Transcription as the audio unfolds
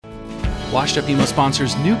Washed Up Emo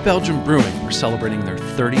sponsors New Belgium Brewing. We're celebrating their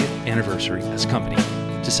 30th anniversary as a company.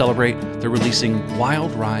 To celebrate, they're releasing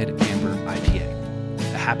Wild Ride Amber IPA,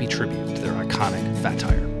 a happy tribute to their iconic fat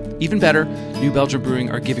tire. Even better, New Belgium Brewing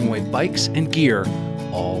are giving away bikes and gear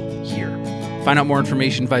all year. Find out more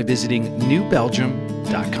information by visiting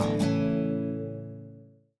newbelgium.com.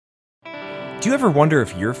 Do you ever wonder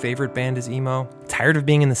if your favorite band is emo? Tired of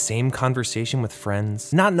being in the same conversation with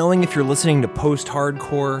friends? Not knowing if you're listening to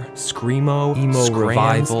post-hardcore, screamo, emo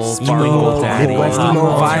revival, emo Midwest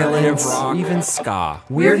emo violence, or even ska?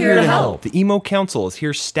 We're here to help. The Emo Council is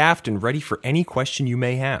here staffed and ready for any question you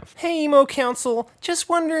may have. Hey, Emo Council. Just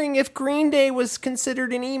wondering if Green Day was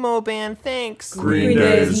considered an emo band. Thanks. Green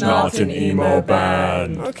Day is not an emo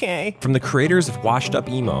band. Okay. From the creators of Washed Up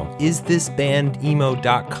Emo,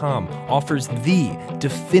 isthisbandemo.com offers the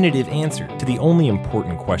definitive answer to the only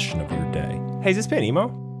important question of your day. Hey, is this band emo?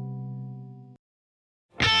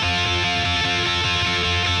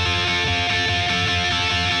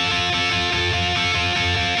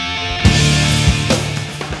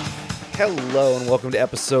 Hello and welcome to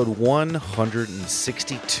episode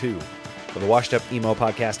 162 of the Washed Up Emo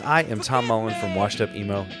podcast. I am Tom Mullen from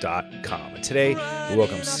washedupemo.com. And today we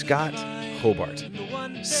welcome Scott Hobart,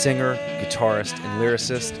 singer, guitarist, and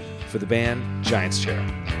lyricist for the band Giant's Chair.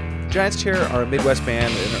 Giant's Chair are a Midwest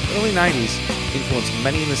band that in the early 90s influenced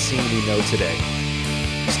many in the scene we know today.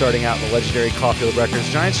 Starting out in the legendary Caulfield Records,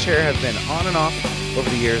 Giant's Chair have been on and off over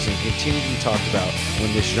the years and continue to be talked about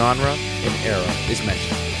when this genre and era is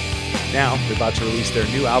mentioned. Now, they're about to release their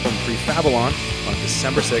new album, Pre-Fabulon, on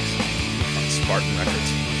December 6th on Spartan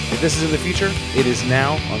Records. If this is in the future, it is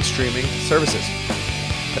now on streaming services.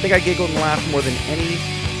 I think I giggled and laughed more than any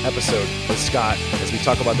episode with Scott as we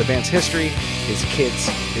talk about the band's history, his kids,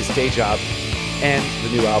 his day job, and the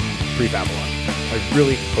new album, Pre-Fabulon. I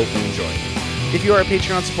really hope you enjoy. If you are a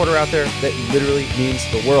Patreon supporter out there, that literally means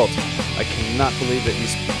the world. I cannot believe that you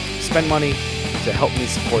spend money to help me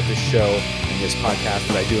support this show and this podcast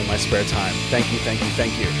that I do in my spare time. Thank you, thank you,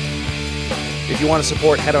 thank you. If you want to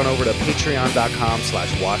support, head on over to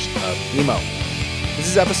patreon.com/washedupemo. This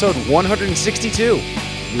is episode 162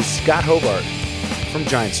 with Scott Hobart from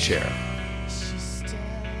Giant's Chair.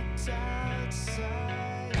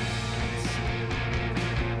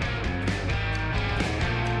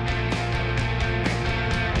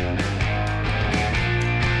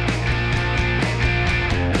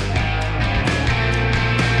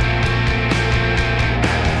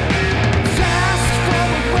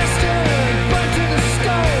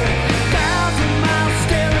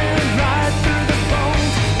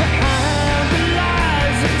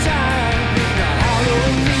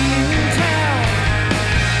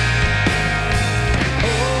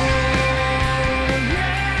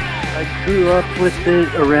 Up with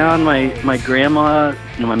it around my grandma,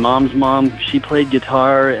 my mom's mom. She played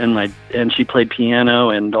guitar and she played piano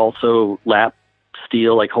and also lap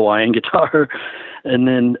steel, like Hawaiian guitar.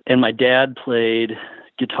 And my dad played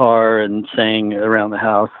guitar and sang around the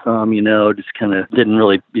house. Just kind of didn't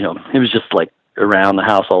really, it was just like around the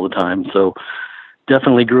house all the time. So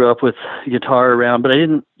definitely grew up with guitar around, but I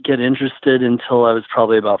didn't get interested until I was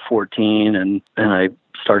probably about 14, and I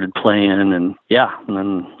started playing and then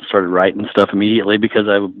started writing stuff immediately because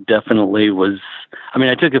I definitely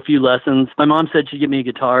I took a few lessons. My mom said she'd give me a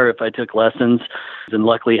guitar if I took lessons, and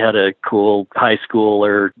luckily had a cool high school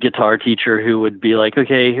or guitar teacher who would be like,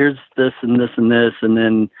 okay, here's this and this and this. And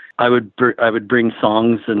then I would bring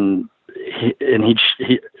songs and he'd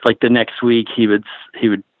like the next week he would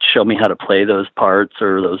show me how to play those parts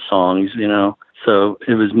or those songs, so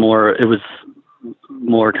it was more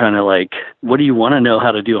kind of like, what do you want to know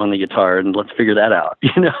how to do on the guitar, and let's figure that out.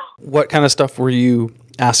 What kind of stuff were you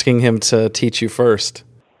asking him to teach you first?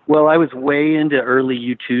 Well, I was way into early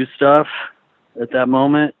U2 stuff at that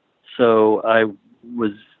moment, so I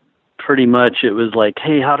was pretty much, it was like,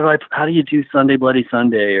 hey, how do you do Sunday Bloody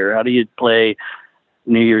Sunday, or how do you play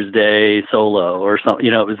New Year's Day solo or something?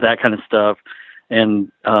 It was that kind of stuff,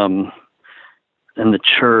 and the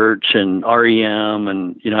Church and REM,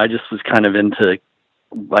 and I just was kind of into,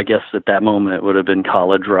 I guess at that moment it would have been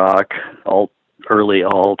college rock, early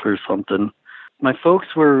alt or something. My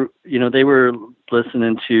folks were, they were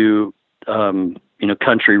listening to,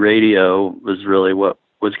 country radio was really what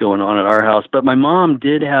was going on at our house. But my mom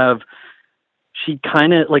she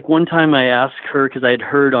kind of, like one time I asked her, because I had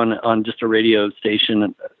heard on just a radio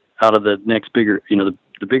station out of the next bigger, the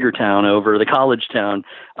bigger town over, the college town,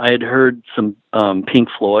 I had heard some Pink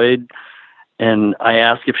Floyd, and I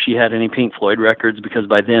asked if she had any Pink Floyd records, because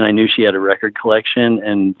by then I knew she had a record collection,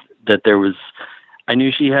 and that I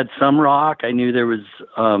knew she had some rock. I knew there was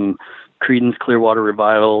Creedence Clearwater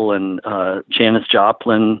Revival and Janis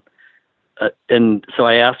Joplin. And so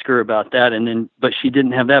I asked her about that, but she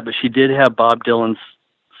didn't have that, but she did have Bob Dylan's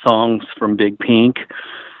songs from Big Pink,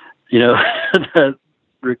 the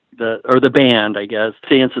band, I guess.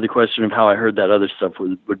 To answer the question of how I heard that other stuff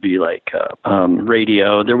would be like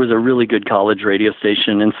radio. There was a really good college radio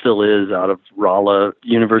station, and still is, out of Rolla,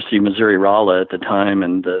 University of Missouri Rolla at the time,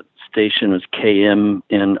 and the station was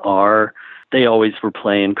KMNR. They always were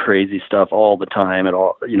playing crazy stuff all the time at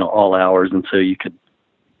all hours, and so you could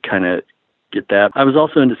kind of get that. I was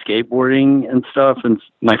also into skateboarding and stuff, and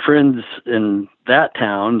my friends in that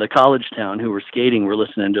town, the college town, who were skating, were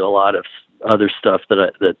listening to a lot of other stuff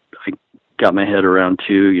that I got my head around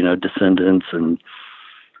too, Descendants and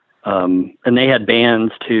they had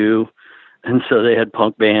bands too, and so they had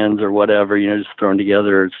punk bands or whatever, just thrown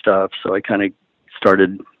together and stuff. So I kind of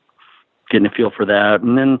started getting a feel for that,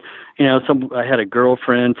 and then I had a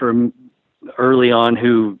girlfriend from early on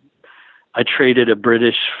who I traded a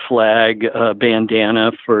British flag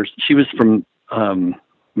bandana for. She was from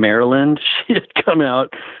Maryland. She had come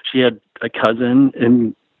out. She had a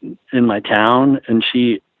cousin in my town, and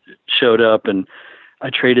she showed up, and I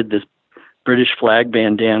traded this British flag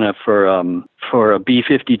bandana for a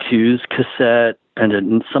B-52s cassette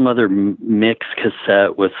and some other mix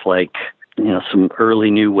cassette with some early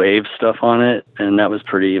new wave stuff on it, and that was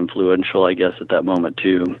pretty influential, I guess, at that moment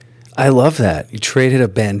too. I love that. You traded a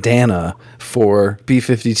bandana for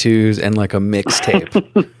B-52s and like a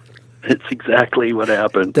mixtape. It's exactly what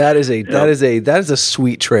happened. That is a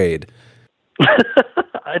sweet trade.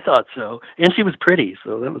 I thought so. And she was pretty,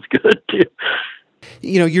 so that was good too.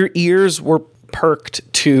 Your ears were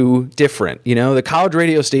perked to different. The college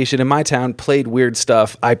radio station in my town played weird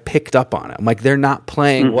stuff. I picked up on it. I'm like, they're not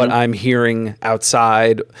playing what I'm hearing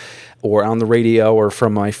outside or on the radio or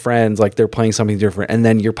from my friends. Like, they're playing something different. And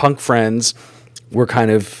then your punk friends were kind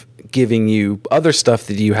of giving you other stuff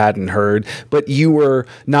that you hadn't heard, but you were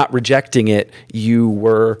not rejecting it. You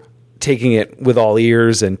were taking it with all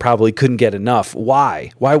ears and probably couldn't get enough.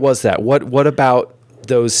 Why? Why was that? What about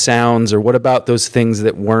those sounds, or what about those things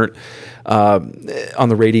that weren't on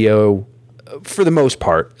the radio for the most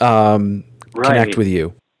part connect with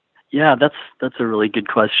you? Yeah, that's a really good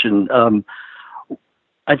question.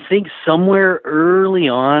 I think somewhere early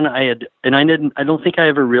on I don't think I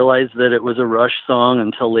ever realized that it was a Rush song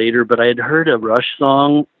until later, but I had heard a Rush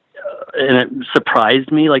song and it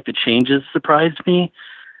surprised me, like the changes surprised me.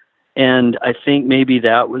 And I think maybe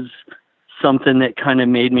that was something that kind of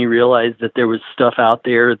made me realize that there was stuff out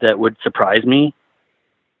there that would surprise me.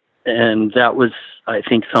 And that was, I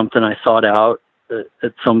think, something I sought out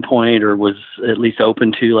at some point, or was at least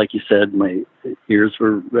open to. Like you said, my ears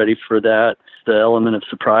were ready for that. The element of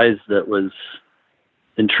surprise that was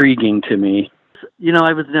intriguing to me.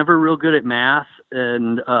 I was never real good at math,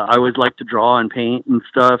 and I always liked to draw and paint and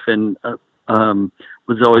stuff, and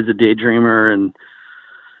was always a daydreamer, and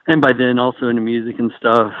by then also into music and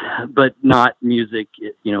stuff, but not music.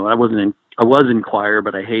 I was in choir,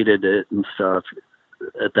 but I hated it and stuff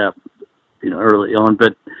at that, early on.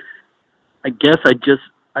 But I guess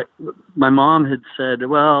my mom had said,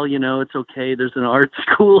 well, it's okay. There's an art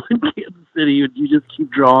school in Kansas City. You just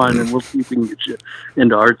keep drawing and we'll see if we can get you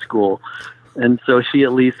into art school. And so she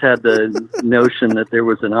at least had the notion that there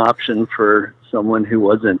was an option for someone who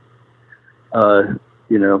wasn't,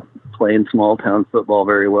 playing small town football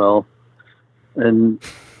very well. And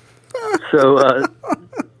so, so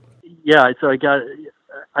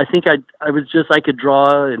I think I could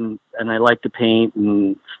draw and I liked to paint,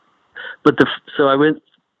 so I went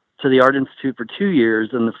to the Art Institute for 2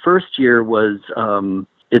 years, and the first year was,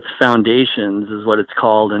 it's Foundations is what it's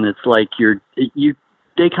called. And it's like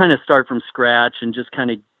they kind of start from scratch and just kind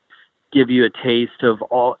of give you a taste of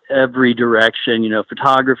every direction,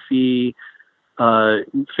 photography,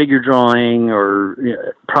 figure drawing, or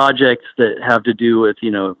projects that have to do with,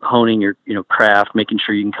 honing your, craft, making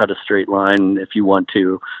sure you can cut a straight line if you want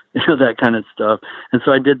to, that kind of stuff. And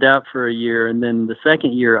so I did that for a year. And then the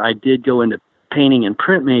second year I did go into painting and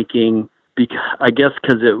printmaking,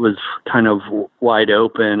 because it was kind of wide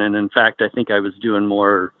open. And in fact, I think I was doing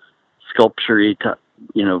more sculpture-y,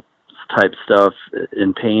 type stuff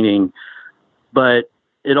in painting. But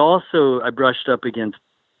it also, I brushed up against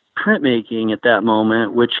printmaking at that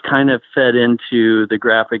moment, which kind of fed into the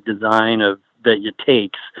graphic design that it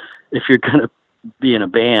takes if you're going to be in a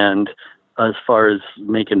band, as far as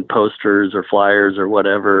making posters or flyers or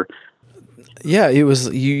whatever. Yeah, it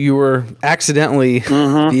was you were accidentally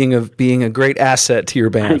being a great asset to your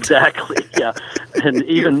band. Exactly. Yeah, and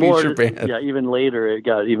even more. Band. Yeah, even later it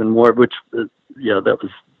got even more. Which that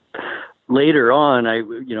was later on,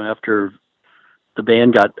 after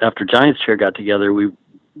after Giants Chair got together, we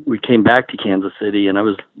came back to Kansas City, and I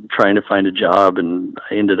was trying to find a job, and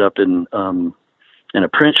I ended up in a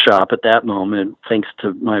print shop at that moment, thanks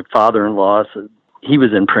to my father-in-law. So he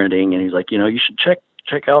was in printing, and he's like, you should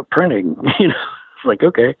check out printing. It's like,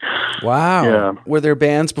 okay. Wow. Yeah. Were there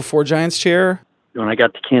bands before Giants Chair? When I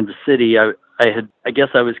got to Kansas City, I guess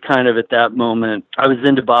I was kind of at that moment, I was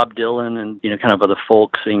into Bob Dylan and, kind of the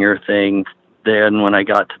folk singer thing. Then when I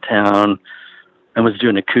got to town and was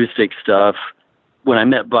doing acoustic stuff, when I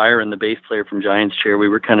met Byron, the bass player from Giants Chair, we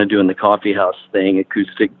were kind of doing the coffee house thing,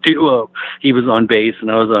 acoustic duo. He was on bass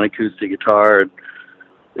and I was on acoustic guitar.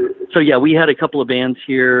 So yeah, we had a couple of bands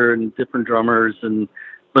here and different drummers,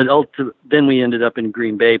 but then we ended up in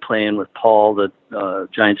Green Bay playing with Paul, the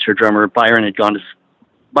Giants Chair drummer. Byron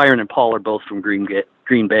and Paul are both from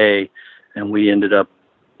Green Bay, and we ended up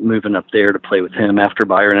moving up there to play with him after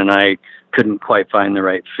Byron and I couldn't quite find the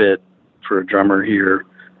right fit for a drummer here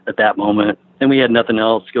at that moment. And we had nothing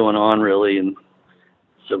else going on really, and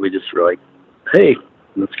so we just were like, hey,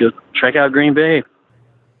 let's go check out Green Bay.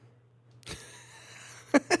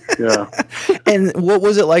 Yeah. And what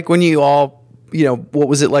was it like when you all, what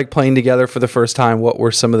was it like playing together for the first time? What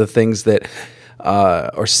were some of the things that,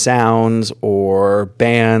 or sounds or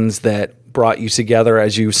bands that brought you together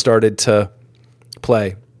as you started to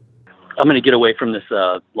play? I'm going to get away from this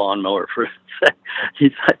lawnmower for a sec.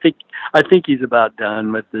 I think he's about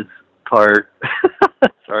done with this part.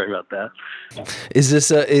 Sorry about that. Is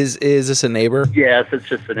this a neighbor? Yes, it's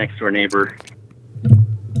just the next door neighbor.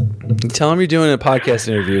 Tell him you're doing a podcast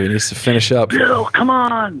interview. He needs to finish up. Bill, come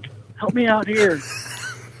on, help me out here.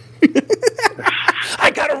 I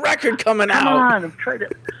got a record coming out. Come on, I'm trying to.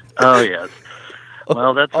 Oh yes.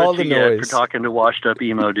 Well, that's All what the you get noise. for talking to washed up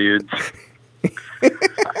emo dudes.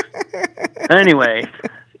 Anyway,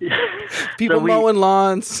 People mowing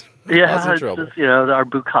lawns. yeah, Lots of it's trouble. just, our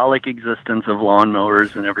bucolic existence of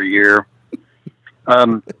lawnmowers and every year.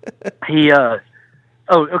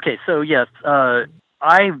 Okay. So yes,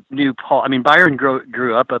 I knew Paul. I mean, Byron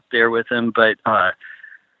grew up there with him, but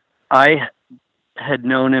I had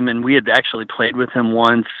known him, and we had actually played with him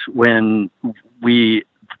once when the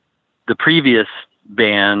previous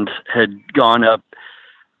band had gone up,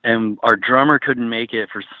 and our drummer couldn't make it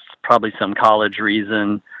for probably some college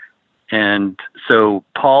reason. And so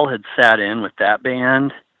Paul had sat in with that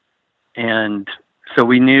band, and so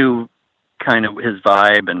we knew kind of his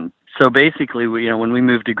vibe. And so basically, when we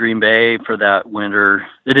moved to Green Bay for that winter,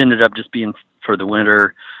 it ended up just being for the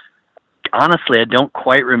winter. Honestly, I don't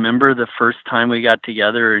quite remember the first time we got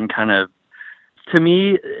together, and kind of, to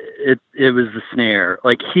me, it was the snare.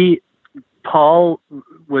 Like Paul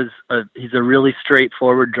he's a really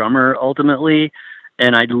straightforward drummer ultimately.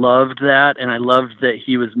 And I loved that. And I loved that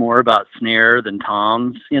he was more about snare than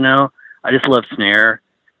toms, I just love snare.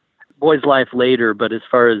 Boy's Life later, but as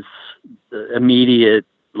far as the immediate,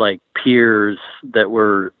 peers that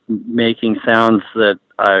were making sounds that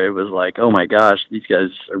I was like, oh my gosh, these guys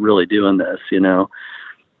are really doing this,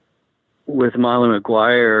 With Molly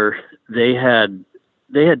McGuire, they had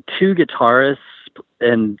two guitarists,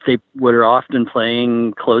 and they were often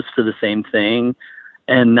playing close to the same thing.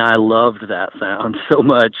 And I loved that sound so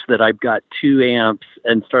much that I got 2 amps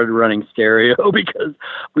and started running stereo because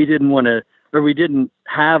we didn't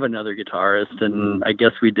have another guitarist. And I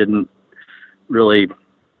guess we didn't really,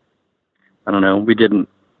 we didn't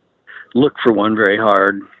look for one very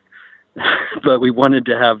hard, but we wanted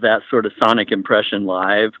to have that sort of sonic impression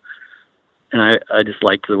live. And I just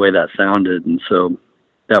liked the way that sounded. And so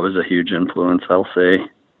that was a huge influence, I'll say.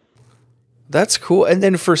 That's cool. And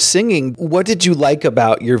then for singing, what did you like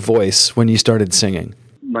about your voice when you started singing?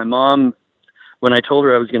 My mom, when I told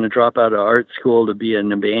her I was going to drop out of art school to be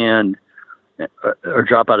in a band, or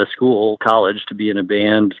drop out of college to be in a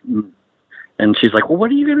band, and she's like, well,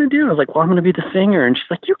 what are you going to do? I was like, well, I'm going to be the singer. And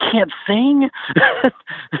she's like, you can't sing? I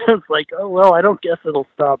was like, oh, well, I don't guess it'll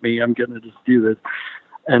stop me. I'm going to just do this.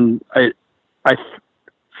 And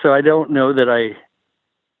so I don't know that I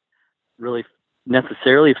really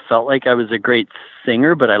necessarily felt like I was a great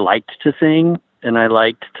singer, but I liked to sing, and I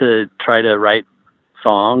liked to try to write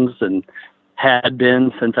songs, and had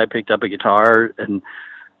been since I picked up a guitar. And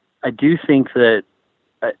I do think that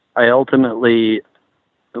I ultimately,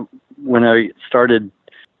 when I started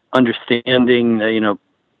understanding,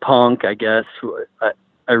 punk, I guess,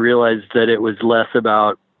 I realized that it was less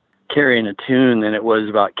about carrying a tune than it was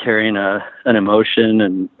about carrying an emotion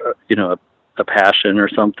and, a passion or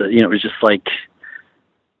something. It was just like,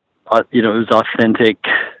 it was authentic,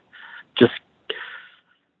 just,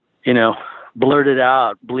 blurt it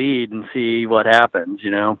out, bleed, and see what happens,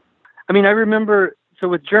 I mean, I remember, so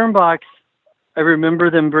with Germbox, I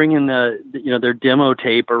remember them bringing their demo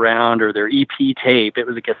tape around, or their EP tape. It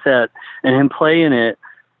was a cassette, and him playing it,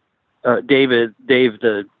 Dave,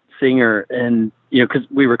 the singer, and, cause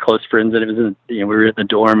we were close friends, and it was we were in the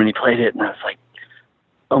dorm, and he played it, and I was like,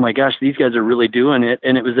 oh my gosh, these guys are really doing it.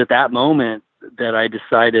 And it was at that moment that I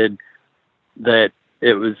decided that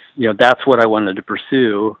it was, that's what I wanted to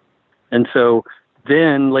pursue. And so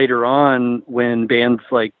then later on, when bands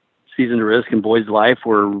like Season to Risk and Boys Life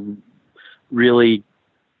were really,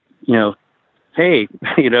 hey,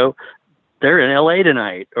 they're in LA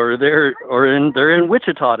tonight, or they're in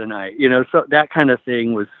Wichita tonight, so that kind of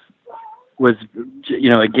thing was,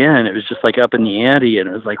 again, it was just like up in the ante, and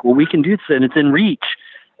it was like, well, we can do this, and it's in reach,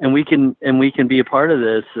 and we can be a part of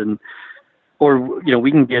this, or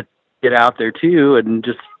we can get out there too, and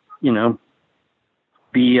just,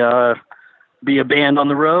 be a band on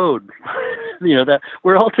the road. That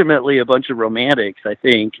we're ultimately a bunch of romantics, I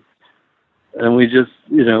think. And we just,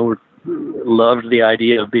 loved the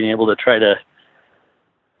idea of being able to try to,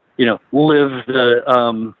 live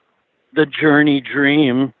the journey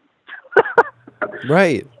dream.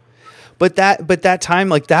 Right. But that time,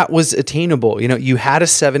 like, that was attainable. You had a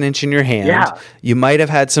 7-inch in your hand. Yeah. You might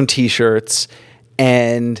have had some T-shirts,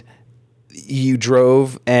 and you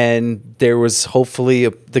drove, and there was hopefully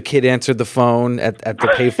the kid answered the phone at the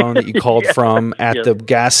payphone that you called from at the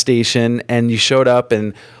gas station, and you showed up,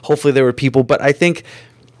 and hopefully there were people. But I think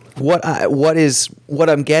what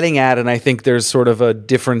I'm getting at, and I think there's sort of a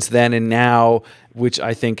difference then and now, which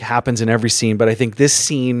I think happens in every scene, but I think this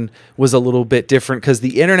scene was a little bit different because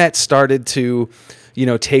the internet started to,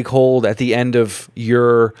 take hold at the end of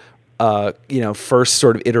your first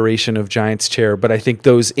sort of iteration of Giant's Chair. But I think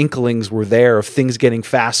those inklings were there of things getting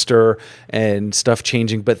faster and stuff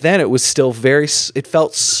changing. But then it was still it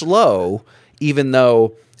felt slow, even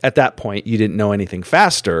though at that point you didn't know anything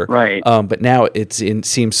faster. Right. But now it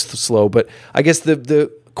seems slow. But I guess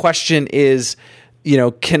the question is,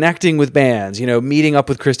 connecting with bands, meeting up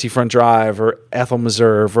with Christie Front Drive or Ethel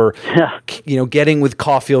Meserve, or, getting with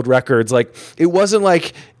Caulfield Records. Like, it wasn't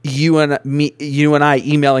like you and I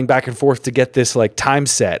emailing back and forth to get this like time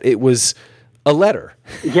set. It was a letter.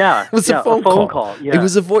 Yeah. It was a phone call. Yeah. It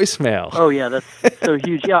was a voicemail. Oh yeah. That's so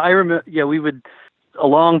huge. Yeah. I remember, we would, a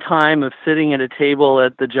long time of sitting at a table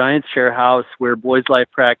at the Giant's Chair house where Boys Life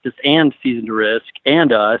practiced and Season to Risk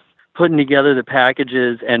and us, putting together the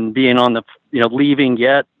packages and being on the, leaving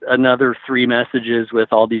yet another 3 messages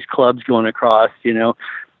with all these clubs going across, and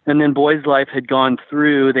then Boys Life had gone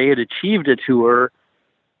through, they had achieved a tour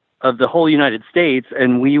of the whole United States.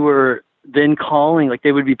 And we were then calling, like,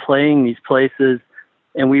 they would be playing these places,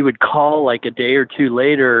 and we would call like a day or two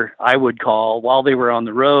later. I would call while they were on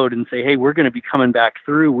the road and say, hey, we're going to be coming back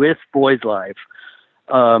through with Boys Life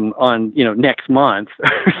on, next month,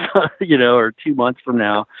 or 2 months from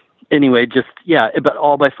now. Anyway, but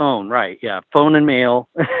all by phone, right? Yeah, phone and mail,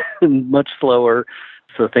 much slower.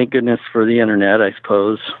 So thank goodness for the internet, I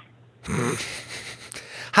suppose.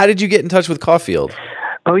 How did you get in touch with Caulfield?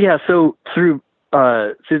 Oh yeah, so through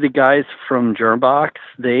the guys from Germbox,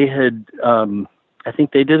 they had, I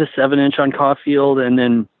think they did a 7-inch on Caulfield, and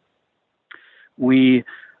then we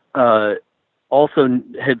also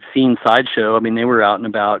had seen Sideshow. I mean, they were out and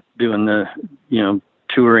about doing the,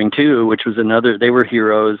 touring too, which was they were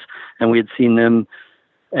heroes, and we had seen them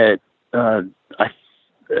at a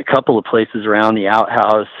couple of places around the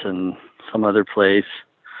Outhouse and some other place.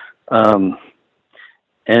 And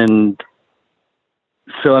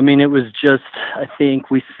so, I mean, it was just, I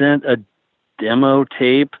think we sent a demo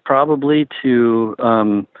tape probably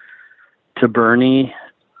to Bernie,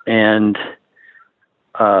 and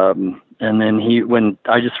then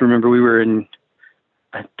I just remember we were in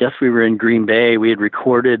Green Bay. We had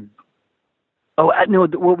recorded.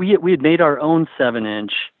 We had made our own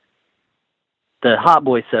 7-inch, the Hot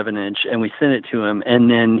Boy 7-inch, and we sent it to him.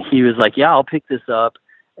 And then he was like, "Yeah, I'll pick this up.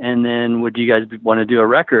 And then would you guys want to do a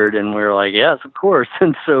record?" And we were like, "Yes, of course."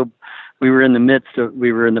 And so we were in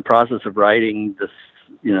the process of writing this,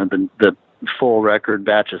 the full record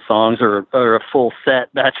batch of songs, or a full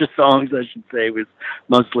set batch of songs, I should say. Was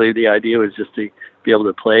mostly the idea was just to be able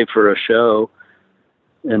to play for a show.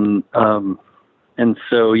 And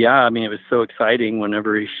so, yeah, I mean, it was so exciting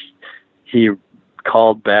whenever he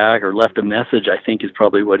called back or left a message. I think is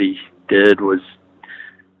probably what he did, was,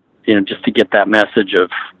 just to get that message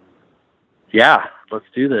of, yeah, let's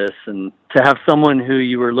do this. And to have someone who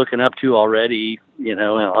you were looking up to already,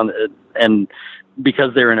 and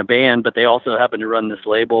because they're in a band, but they also happen to run this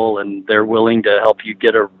label and they're willing to help you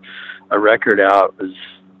get a record out,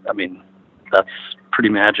 that's pretty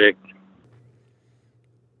magic.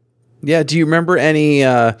 Yeah. Do you remember any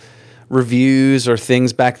reviews or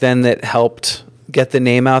things back then that helped get the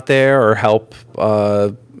name out there or help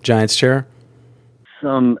Giant's Chair?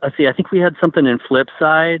 Let's see, I think we had something in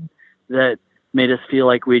Flipside that made us feel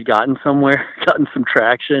like we'd gotten somewhere, gotten some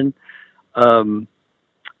traction. And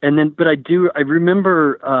then, but I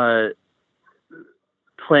remember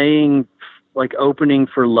playing, like opening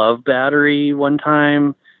for Love Battery one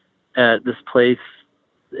time at this place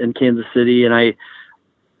in Kansas City. And I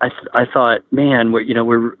thought, man,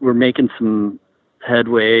 we're making some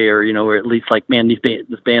headway, or, we're at least like, man,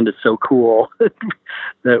 this band is so cool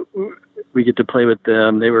that we get to play with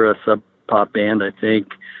them. They were a sub pop band, I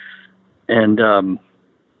think. And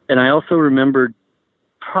I also remembered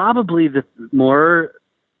probably the more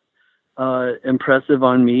impressive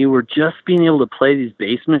on me were just being able to play these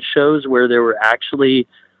basement shows where there were actually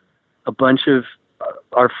a bunch of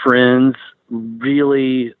our friends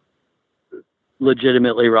really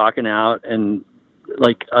legitimately rocking out, and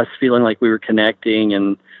like us feeling like we were connecting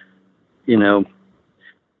and,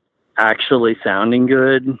 actually sounding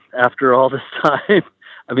good after all this time.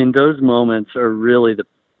 I mean, those moments are really the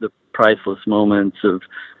priceless moments of,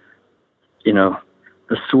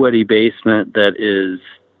 the sweaty basement that is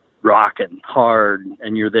rocking hard,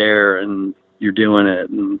 and you're there and you're doing it.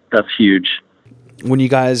 And that's huge. When you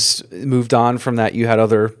guys moved on from that, you had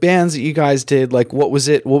other bands that you guys did. Like, what was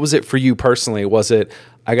it for you personally? Was it,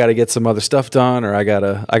 I got to get some other stuff done, or I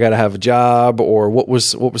gotta have a job, or what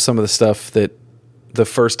was some of the stuff that the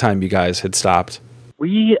first time you guys had stopped?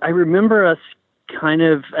 I remember us kind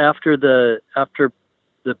of after the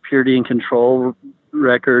Purity and Control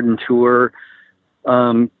record and tour,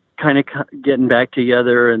 kind of getting back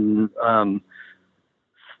together and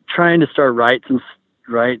trying to start write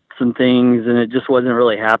some things, and it just wasn't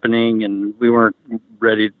really happening, and we weren't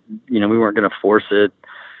ready. We weren't going to force it,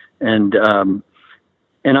 and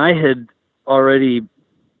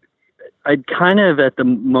I'd kind of at the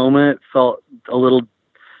moment felt a little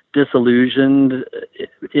disillusioned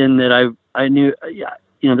in that I knew,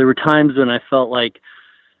 there were times when I felt like,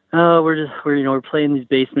 oh, we're playing these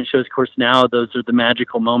basement shows. Of course, now those are the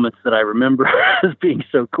magical moments that I remember as being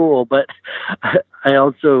so cool. But I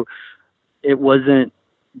also, it wasn't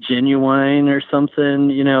genuine or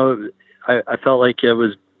something. I felt like it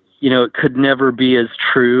was, it could never be as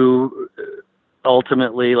true.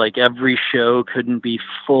 Ultimately, like every show couldn't be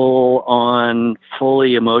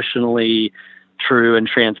fully emotionally true and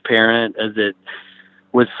transparent as it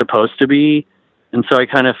was supposed to be. And so I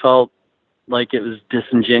kind of felt like it was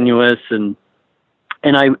disingenuous, and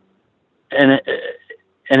it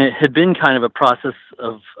had been kind of a process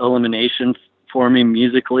of elimination for me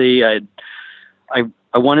musically. I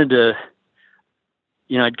wanted to,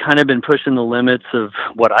 I'd kind of been pushing the limits of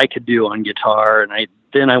what I could do on guitar, and I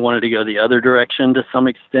wanted to go the other direction to some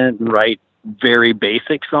extent and write very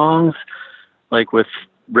basic songs, like with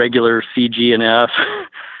regular C, G, and F.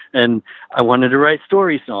 And I wanted to write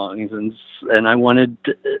story songs, and I wanted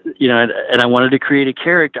to, and I wanted to create a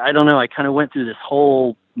character. I don't know. I kind of went through this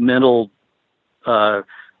whole mental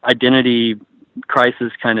identity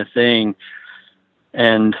crisis kind of thing,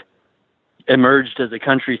 and emerged as a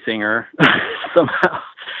country singer somehow.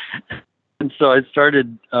 And so I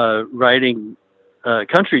started writing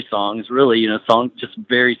country songs, really, songs, just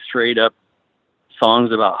very straight up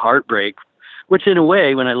songs about heartbreak, which in a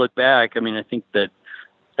way, when I look back, I mean, I think that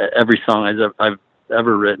every song I've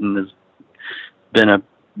ever written has been a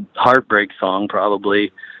heartbreak song,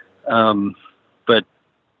 probably. But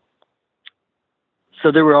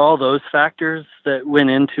so there were all those factors that went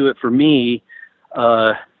into it for me.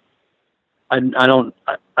 I don't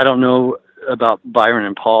know about Byron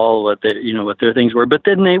and Paul, what their things were, but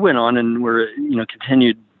then they went on and were,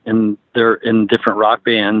 continued in different rock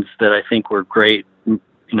bands that I think were great,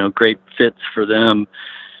 great fits for them.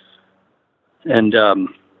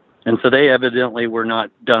 And so they evidently were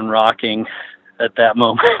not done rocking at that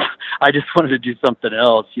moment. I just wanted to do something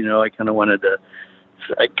else. I kind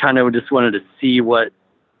of just wanted to see what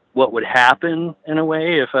would happen in a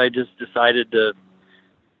way if I just decided to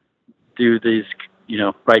do these,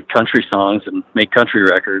 write country songs and make country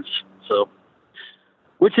records. So,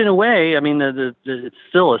 which in a way, I mean, it's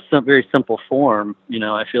still a very simple form.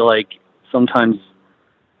 I feel like sometimes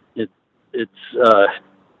it's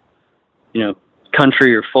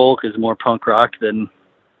country or folk is more punk rock than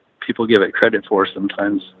people give it credit for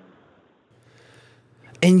sometimes.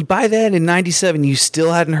 And by then, in '97, you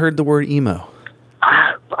still hadn't heard the word emo.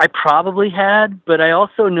 I probably had, but I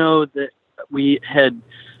also know that we had.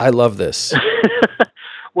 I love this.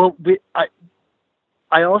 Well,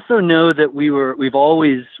 I also know that we were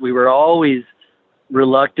always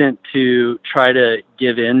reluctant to try to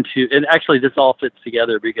give in to, and actually this all fits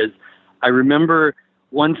together because I remember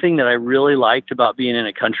one thing that I really liked about being in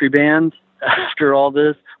a country band after all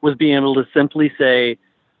this was being able to simply say,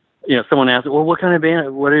 someone asked, well, what kind of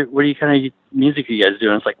band, what are you kind of music are you guys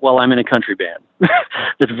doing? It's like, well, I'm in a country band.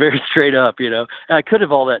 It's very straight up, And I could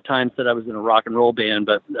have all that time said I was in a rock and roll band,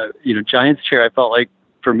 but, Giant's Chair, I felt like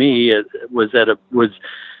for me, it was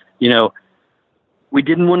we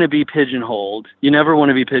didn't want to be pigeonholed. You never want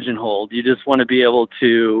to be pigeonholed. You just want to be able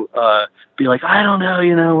to, be like, I don't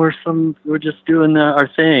know, we're just doing our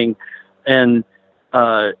thing. And,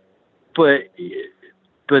 but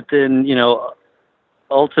then,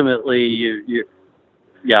 ultimately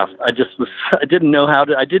I didn't know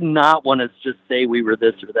I did not want to just say we were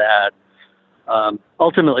this or that.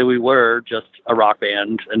 Ultimately we were just a rock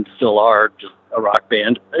band and still are just a rock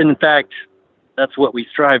band. In fact, that's what we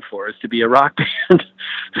strive for, is to be a rock band.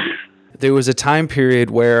 There was a time period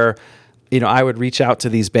where, I would reach out to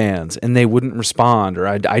these bands and they wouldn't respond, or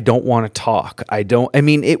I don't want to talk.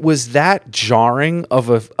 It was that jarring of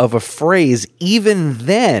a phrase even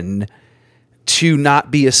then to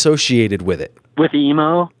not be associated with it. With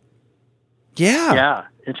emo? Yeah. Yeah.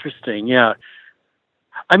 Interesting. Yeah.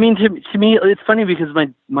 I mean, to me, it's funny because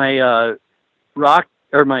my rock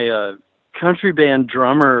or my country band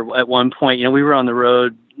drummer at one point, we were on the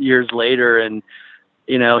road years later, and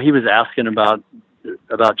he was asking about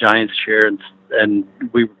Giant's Chair, and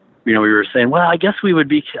we were saying, well, I guess we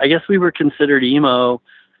were considered emo,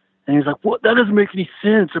 and he's like, well, that doesn't make any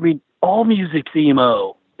sense. I mean, all music's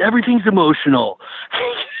emo, everything's emotional.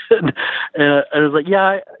 and I was like,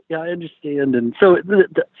 yeah, I understand. And so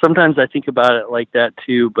sometimes I think about it like that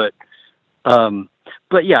too, but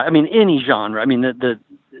yeah, I mean, any genre. I mean,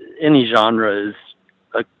 any genre is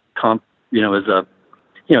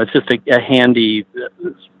it's just a handy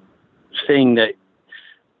thing that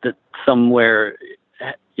somewhere,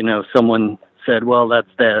 someone said, well, that's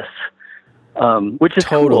this, which is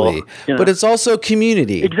totally cool, but it's also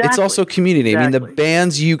community. Exactly. It's also community. Exactly. I mean, the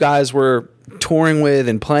bands you guys were touring with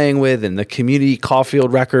and playing with, and the community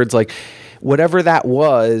Caulfield Records, like whatever that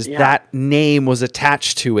was, that name was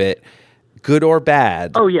attached to it, good or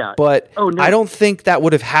bad. Oh yeah. But no. I don't think that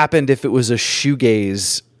would have happened if it was a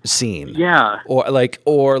shoegaze scene. Yeah. Or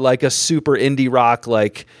like a super indie rock,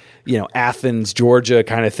 like, Athens, Georgia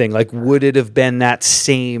kind of thing. Like, would it have been that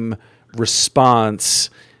same response?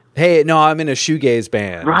 Hey, no, I'm in a shoegaze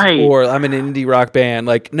band. Right. Or I'm in an indie rock band.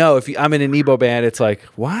 Like, no, I'm in an emo band, it's like,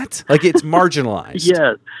 what? Like, it's marginalized.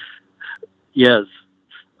 Yes. Yes.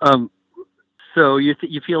 So you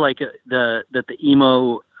feel like that the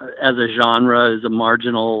emo as a genre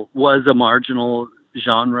was a marginal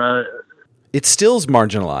genre. It still's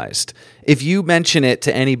marginalized. If you mention it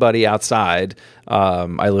to anybody outside,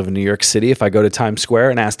 I live in New York City. If I go to Times Square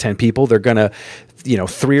and ask 10 people, they're going to,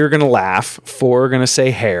 3 are going to laugh, 4 are going to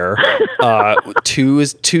say hair,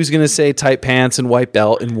 2's going to say tight pants and white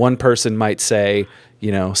belt, and 1 person might say,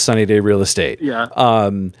 sunny day real estate. Yeah.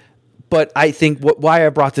 But I think why I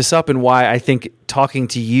brought this up and why I think talking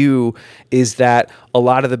to you is that a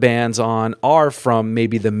lot of the bands are from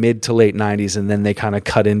maybe the mid to late 90s, and then they kind of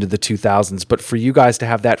cut into the 2000s. But for you guys to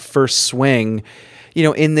have that first swing,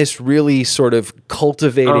 in this really sort of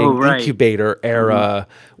cultivating incubator era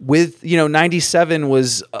with, 97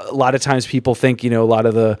 was a lot of times people think, a lot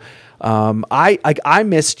of the, I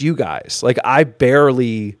missed you guys. Like I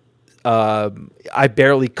barely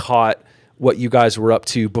caught what you guys were up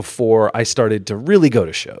to before I started to really go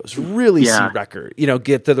to shows, really see record,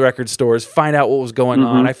 get to the record stores, find out what was going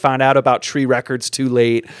on. I found out about Tree Records too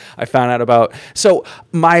late. I found out about,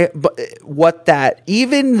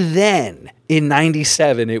 even then in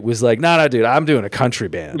 97, it was like, no, dude, I'm doing a country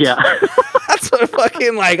band. Yeah. That's what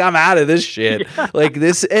fucking I'm out of this shit. Yeah. Like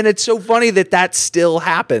this. And it's so funny that still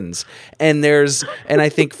happens. And I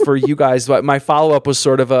think for you guys, my follow-up was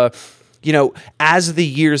sort of as the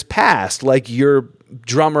years passed, like your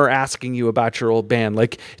drummer asking you about your old band,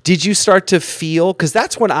 like, did you start to feel, because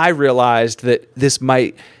that's when I realized that this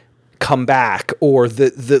might come back, or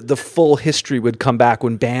the full history would come back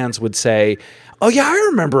when bands would say, oh yeah, I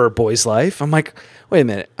remember Boys Life. I'm like, wait a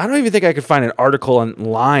minute, I don't even think I could find an article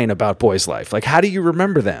online about Boys Life. Like, how do you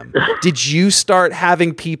remember them? Did you start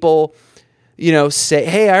having people, say,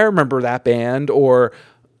 hey, I remember that band? Or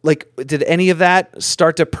like, did any of that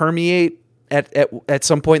start to permeate at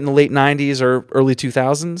some point in the late 90s or early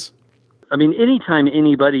 2000s? I mean, anytime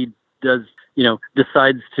anybody does,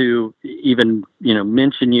 decides to even,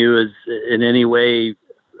 mention you as in any way,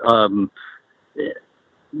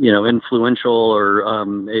 influential or,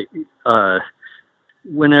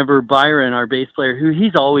 whenever Byron, our bass player, who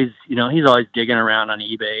he's always digging around on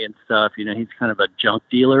eBay and stuff. He's kind of a junk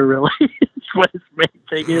dealer, really. That's what his main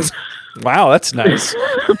thing is. Wow, that's nice.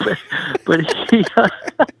 but he,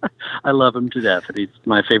 I love him to death, and he's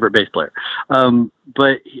my favorite bass player.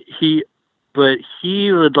 But he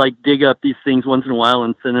would like dig up these things once in a while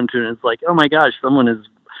and send them to him. And it's like, oh my gosh, someone is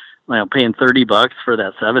paying $30 for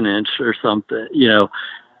that 7-inch or something,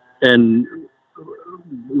 and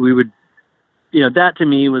we would, that to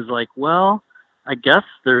me was like, well, I guess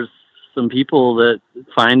there's some people that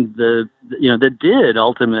find that did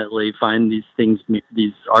ultimately find these things,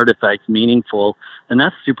 these artifacts meaningful, and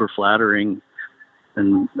that's super flattering.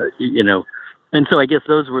 And, and so I guess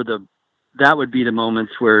that would be the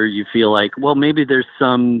moments where you feel like, well, maybe there's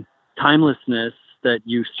some timelessness that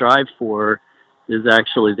you strive for is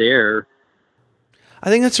actually there. I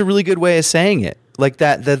think that's a really good way of saying it. Like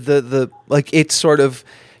that, the like, it's sort of,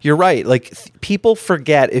 you're right. Like people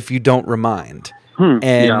forget if you don't remind.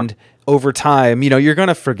 Over time, you're going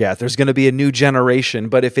to forget. There's going to be a new generation,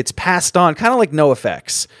 but if it's passed on, kind of like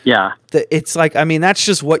NoFX. Yeah. It's like, that's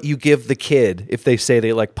just what you give the kid if they say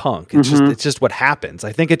they like punk. It's just what happens.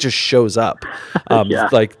 I think it just shows up.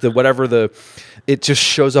 Like it just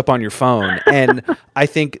shows up on your phone. And I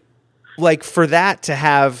think like for that to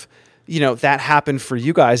have, that happen for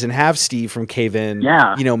you guys and have Steve from Cave In,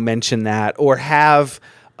 mention that, or have,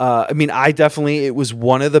 it was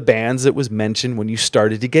one of the bands that was mentioned when you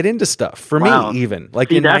started to get into stuff for me, even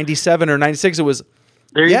like in 97 or 96, it was,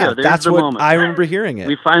 there you go. There's that's the what moment. I remember hearing it.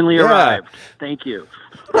 We finally arrived. Thank you.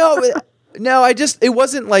 No, it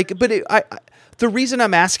wasn't like, but the reason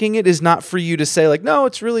I'm asking it is not for you to say like, no,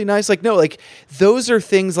 it's really nice. Like, no, like those are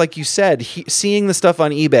things like you said, seeing the stuff on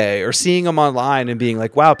eBay or seeing them online and being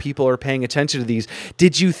like, wow, people are paying attention to these.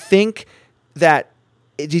 Did you think that,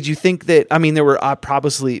 there were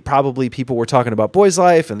probably people were talking about Boys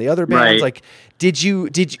Life and the other bands. Right. Like, did you,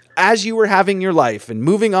 as you were having your life and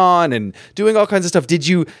moving on and doing all kinds of stuff, did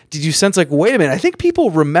you sense like, wait a minute, I think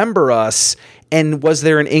people remember us, and was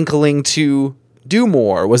there an inkling to do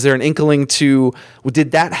more? Was there an inkling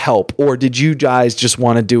did that help, or did you guys just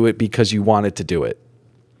want to do it because you wanted to do it?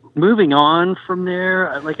 Moving on from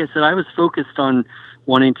there, like I said, I was focused on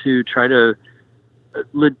wanting to try to,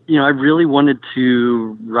 I really wanted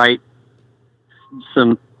to write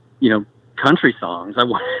some, country songs. I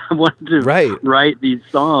wanted to write these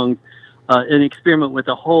songs and experiment with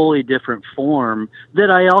a wholly different form that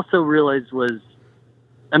I also realized was,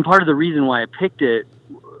 and part of the reason why I picked it,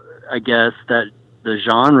 I guess, that the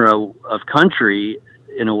genre of country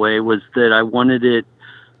in a way was that I wanted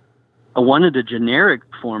a generic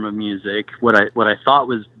form of music, what I thought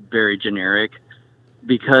was very generic,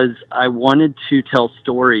 because I wanted to tell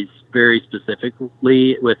stories very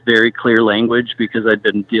specifically with very clear language, because I'd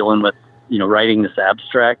been dealing with, writing this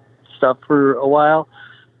abstract stuff for a while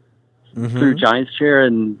through Giant's Chair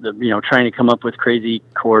and, trying to come up with crazy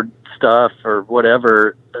chord stuff or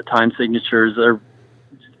whatever, time signatures.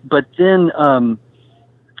 But then,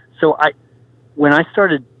 when I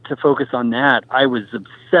started to focus on that, I was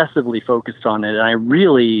obsessively focused on it, and I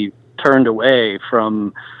really turned away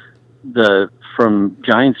from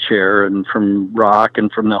Giant's Chair and from rock and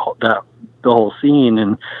from the whole scene.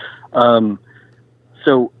 And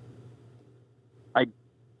so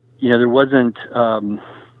there wasn't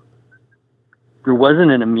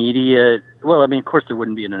an immediate, of course there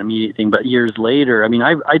wouldn't be an immediate thing, but years later,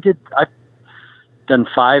 I've done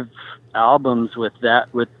 5 albums with 5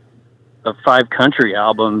 country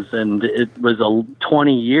albums, and it was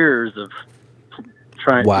 20 years of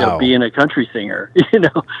trying being a country singer,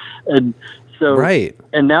 and so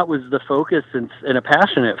and that was the focus and a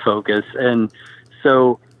passionate focus. And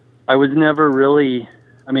so I was never really,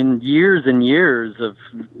 years and years of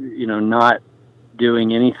not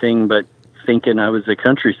doing anything but thinking I was a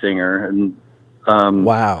country singer, and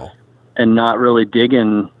and not really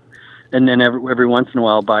digging. And then every once in a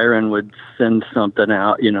while Byron would send something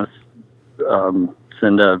out,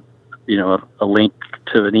 send a link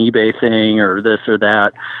to an eBay thing or this or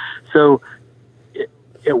that. So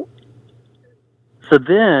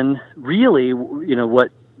then really,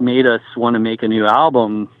 what made us want to make a new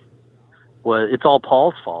album was, it's all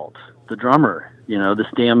Paul's fault, the drummer, this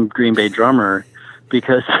damn Green Bay drummer,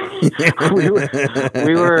 because we were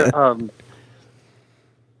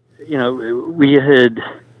we had,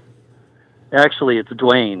 actually, it's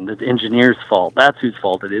Dwayne, the engineer's fault. That's whose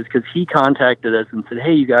fault it is, because he contacted us and said,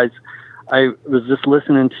 hey, you guys, I was just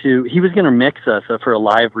listening to, he was going to mix us for a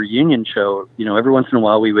live reunion show. Every once in a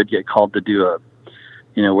while we would get called to do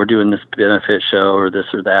we're doing this benefit show or this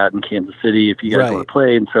or that in Kansas City, if you guys want to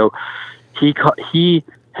play. And so he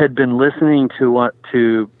had been listening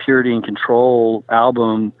to Purity and Control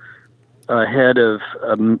album ahead of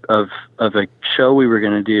a show we were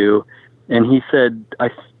going to do, and he said,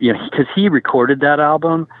 because he recorded that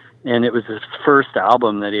album, and it was his first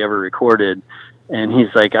album that he ever recorded, and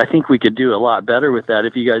he's like, I think we could do a lot better with that.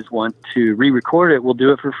 If you guys want to re-record it, we'll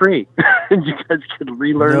do it for free, and you guys could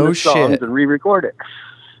relearn the songs and re-record it.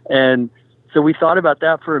 And so we thought about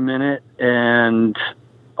that for a minute, and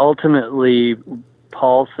ultimately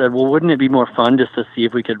Paul said, well, wouldn't it be more fun just to see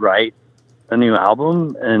if we could write a new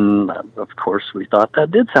album? And of course we thought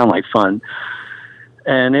that did sound like fun,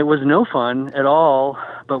 and it was no fun at all,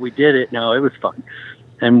 but we did it. No, it was fun.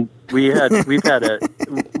 And and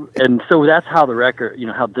so that's how the record,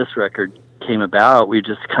 how this record came about. We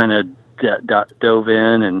just kind of dove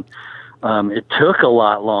in, and it took a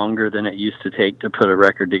lot longer than it used to take to put a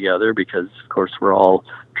record together, because of course we're all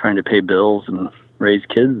trying to pay bills and raise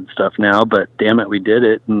kids and stuff now, but damn it, we did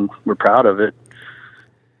it, and we're proud of it.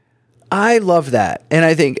 I love that. And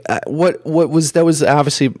I think that was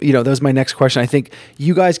obviously, that was my next question. I think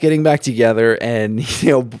you guys getting back together and,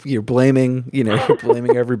 you're blaming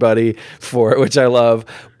everybody for it, which I love.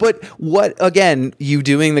 But you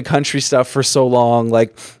doing the country stuff for so long,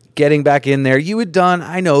 like getting back in there, you had done,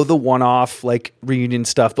 I know, the one-off reunion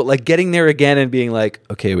stuff, but getting there again and being like,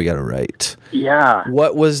 okay, we got to write. Yeah.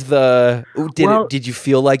 What was did you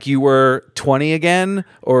feel like you were 20 again,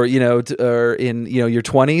 or or in your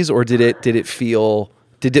 20s, or did it feel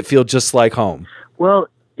just like home? Well,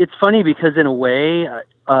 it's funny because in a way,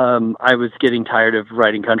 I was getting tired of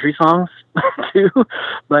writing country songs too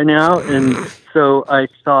by now, and so I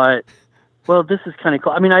thought, well, this is kind of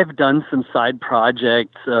cool. I mean, I've done some side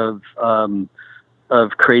projects of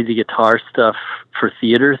crazy guitar stuff for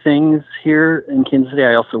theater things here in Kansas City.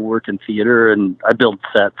 I also work in theater, and I build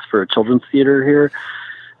sets for a children's theater here.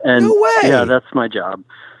 And no way! Yeah, that's my job.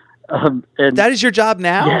 And that is your job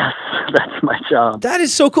now? Yes, that's my job. That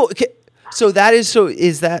is so cool. Okay. So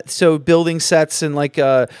building sets, and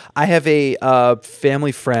I have a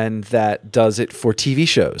family friend that does it for TV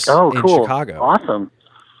shows in Chicago. Awesome.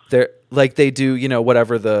 They do,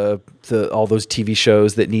 whatever the all those TV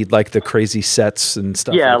shows that need the crazy sets and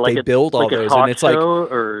stuff. Yeah, they build all those, and it's like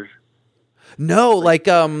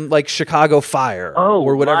Chicago Fire,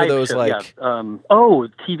 or whatever those show,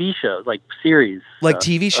 TV shows, series,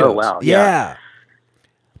 TV shows. Oh wow, yeah.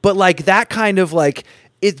 But that kind of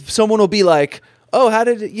someone will be like, oh, how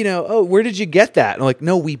did it, where did you get that? And I'm like,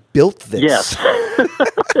 no, we built this. Yes,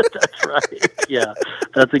 that's right. Yeah,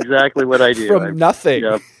 that's exactly what I do. From nothing.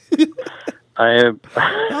 Yeah. I have.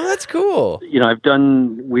 Oh, that's cool. I've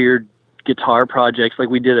done weird guitar projects.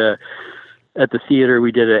 We did at the theater,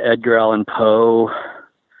 we did an Edgar Allan Poe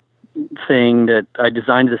thing that I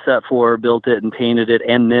designed the set for, built it and painted it,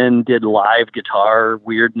 and then did live guitar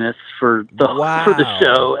weirdness for the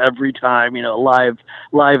show every time.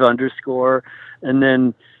 Live underscore. And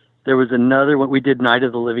then there was another one. We did Night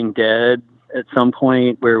of the Living Dead at some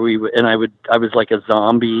point where I was like a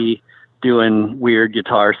zombie doing weird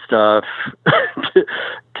guitar stuff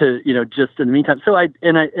to just in the meantime. So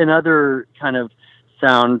and other kind of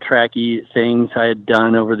soundtracky things I had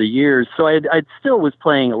done over the years. So I still was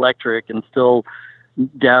playing electric and still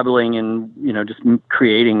dabbling in, just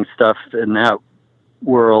creating stuff in that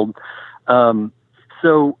world.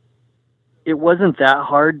 So it wasn't that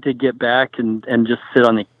hard to get back and just sit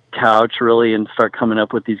on the couch really and start coming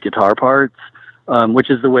up with these guitar parts. Which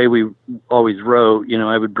is the way we always wrote.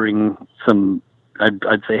 I would bring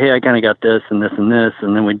I'd say, hey, I kind of got this and this and this,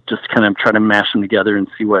 and then we'd just kind of try to mash them together and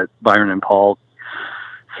see what Byron and Paul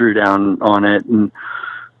threw down on it. And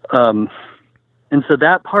so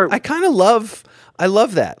that part, I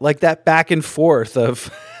love that, that back and forth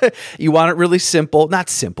of you want it really simple, not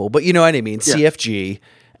simple, but you know what I mean, yeah. CFG.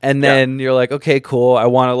 And then you're like, okay, cool. I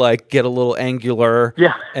want to get a little angular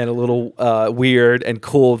and a little weird and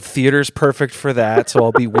cool. Theater's perfect for that. So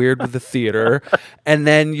I'll be weird with the theater. And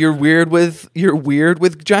then you're weird with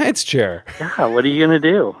Giant's Chair. Yeah. What are you going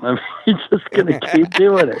to do? I mean, you're just going to keep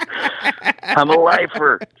doing it. I'm a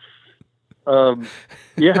lifer.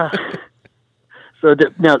 Yeah.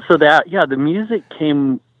 The music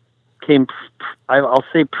came, I'll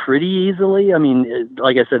say pretty easily. I mean,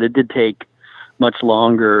 like I said, it did take much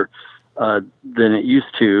longer than it used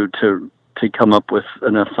to come up with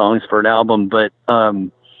enough songs for an album, but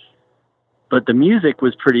the music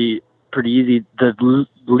was pretty easy. The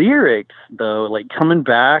lyrics, though, coming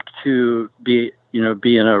back to being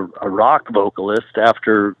a rock vocalist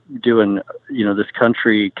after doing this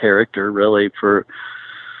country character really for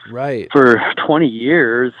 20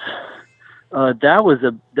 years, That was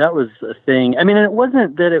a thing. I mean, it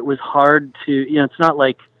wasn't that it was hard to, it's not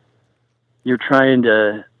like you're trying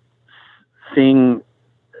to sing,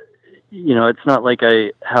 it's not like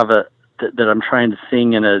I have that I'm trying to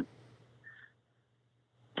sing in a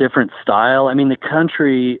different style. I mean, the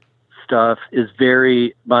country stuff is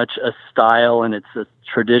very much a style, and it's a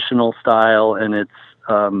traditional style, and it's,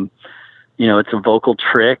 it's a vocal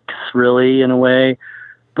tricks really in a way,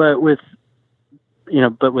 but with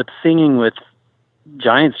singing with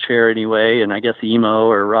Giant's Chair anyway, and I guess emo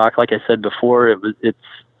or rock, like I said before, it's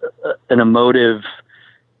an emotive,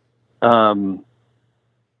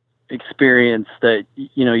 experience that,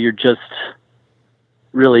 you're just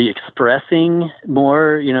really expressing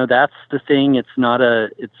more, that's the thing. It's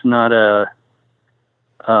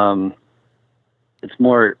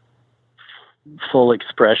more full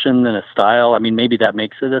expression than a style. I mean, maybe that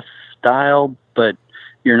makes it a style, but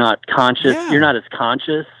you're not conscious. Yeah. You're not as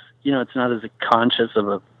conscious, it's not as conscious of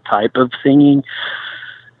a type of singing.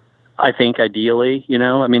 I think ideally,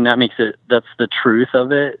 I mean, that's the truth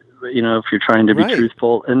of it, if you're trying to be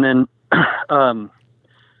truthful. And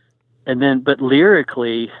then, but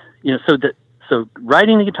lyrically, so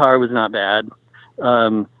writing the guitar was not bad.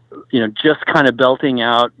 Just kind of belting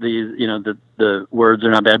out these, the words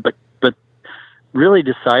are not bad, but really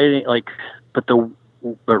deciding but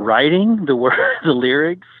writing the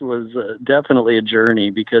lyrics was definitely a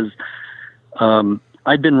journey, because,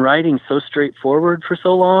 I'd been writing so straightforward for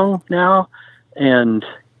so long now. And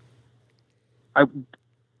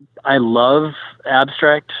I love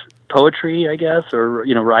abstract poetry, I guess, or,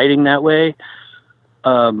 writing that way.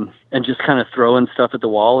 And just kind of throwing stuff at the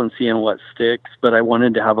wall and seeing what sticks. But I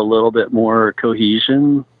wanted to have a little bit more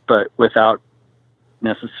cohesion, but without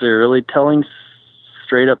necessarily telling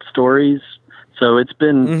straight up stories. So it's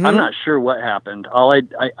been, I'm not sure what happened.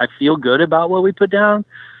 I feel good about what we put down,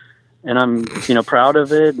 and I'm, proud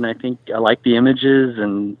of it. And I think I like the images,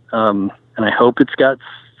 and I hope it's got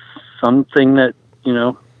something that,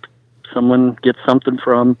 someone gets something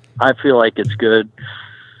from. I feel like it's good,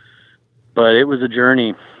 but it was a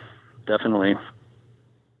journey, definitely.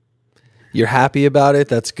 You're happy about it.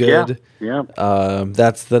 That's good. Yeah.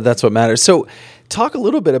 That's what matters. So talk a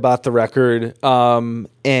little bit about the record. And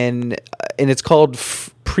it's called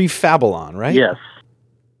Pre-Fabulon, right? Yes.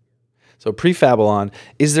 So Pre-Fabulon,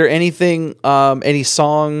 is there anything, any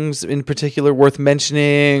songs in particular worth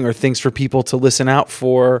mentioning, or things for people to listen out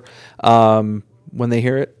for, when they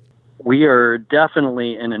hear it? We are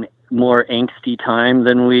definitely in a more angsty time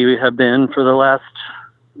than we have been for the last,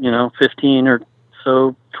 15 or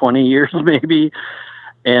so, 20 years maybe.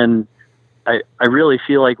 And I really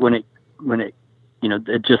feel like when it,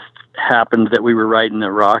 it just happened that we were writing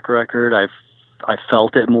the rock record, I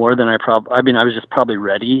felt it more than I was just probably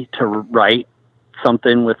ready to write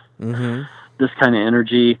something with this kind of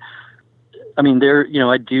energy. I mean,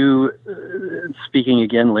 I do, speaking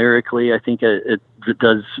again lyrically, I think it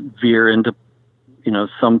does veer into,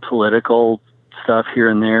 some political stuff here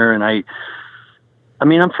and there. And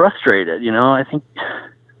I'm frustrated, I think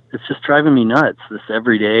it's just driving me nuts, this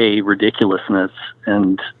everyday ridiculousness.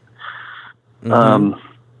 And,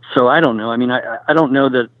 so I don't know. I mean, I don't know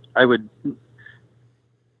that I would,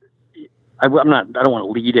 I don't want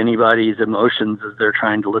to lead anybody's emotions as they're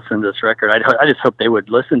trying to listen to this record. I just hope they would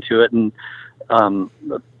listen to it and,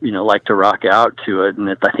 like to rock out to it. And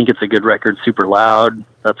I think it's a good record, super loud.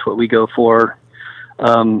 That's what we go for.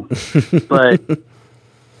 But,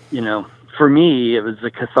 for me, it is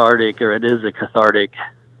a cathartic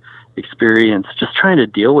experience, just trying to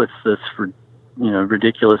deal with this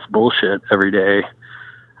ridiculous bullshit every day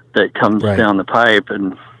that comes down the pipe,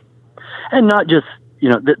 and not just,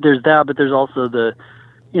 there's that, but there's also the,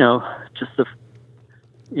 just the,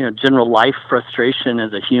 general life frustration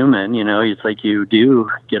as a human. It's like you do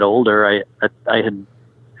get older. I had,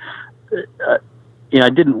 I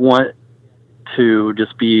didn't want to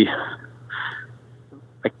just be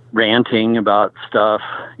like ranting about stuff,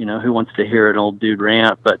 who wants to hear an old dude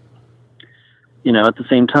rant, but, at the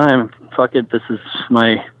same time, fuck it. This is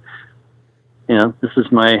my,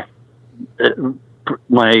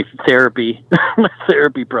 my therapy, my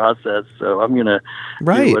therapy process. So I'm going to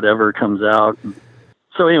do whatever comes out.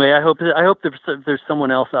 So anyway, I hope there's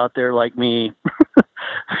someone else out there like me,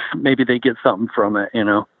 maybe they get something from it,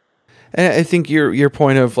 And I think your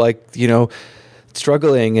point of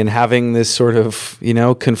struggling and having this sort of,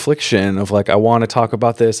 confliction of I want to talk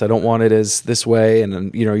about this, I don't want it as this way.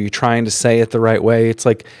 And you're trying to say it the right way. It's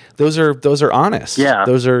like, those are honest. Yeah.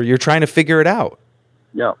 You're trying to figure it out.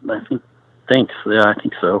 Yeah. Thanks. Yeah, I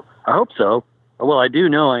think so. I hope so. Well, I do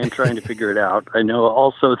know I am trying to figure it out. I know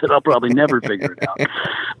also that I'll probably never figure it out.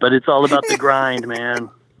 But it's all about the grind, man.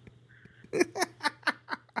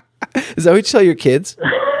 Is that what you tell your kids?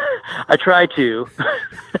 I try to.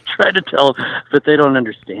 I try to tell them, but they don't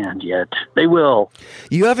understand yet. They will.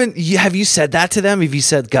 Have you said that to them? Have you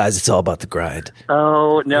said, guys, it's all about the grind?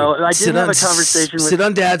 Oh, no. I did have a conversation with... Sit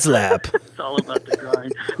on Dad's lap. It's all about the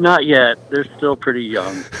grind. Not yet. They're still pretty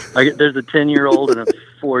young. There's a 10-year-old and a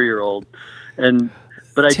 4-year-old.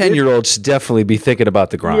 But 10-year-old should definitely be thinking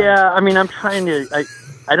about the grind. Yeah, I mean, I'm trying to...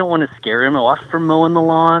 I don't want to scare him off from mowing the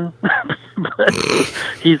lawn, but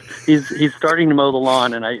he's starting to mow the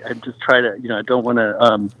lawn, and I just try to, I don't want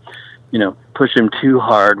to, push him too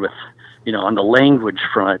hard with, on the language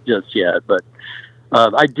front just yet. But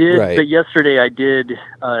I did. Right. But yesterday I did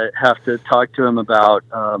have to talk to him about.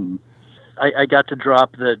 I got to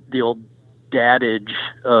drop the old dadage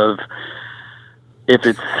of if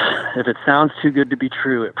it sounds too good to be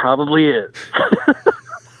true, it probably is.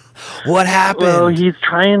 What happened? Well, he's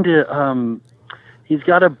trying to. He's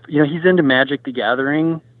got he's into Magic the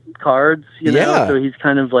Gathering cards. Yeah. So he's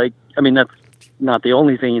kind of like. I mean, that's not the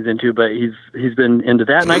only thing he's into, but he's been into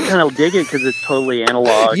that, and I kind of dig it because it's totally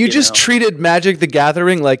analog. You just treated Magic the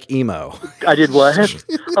Gathering like emo. I did what?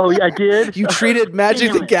 Oh, I did. You treated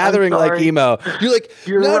Magic the Gathering like emo. You're like,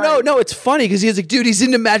 no. It's funny because he's like, dude, he's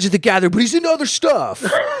into Magic the Gathering, but he's into other stuff.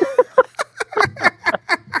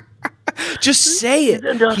 Just say it.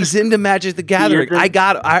 He's into Magic the Gathering.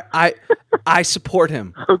 I support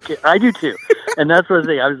him. Okay, I do too. And that's what I was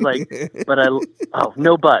saying. I was like,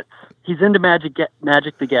 no buts. He's into Magic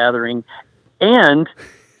the Gathering, and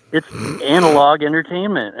it's analog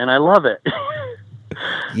entertainment, and I love it.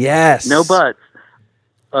 Yes. No buts.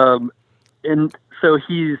 And so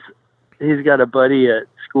he's got a buddy at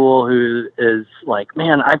school who is like,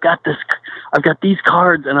 man, I've got these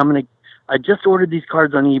cards, and I just ordered these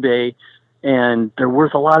cards on eBay, and they're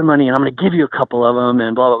worth a lot of money, and I'm going to give you a couple of them,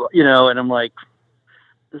 and blah, blah, blah, and I'm like,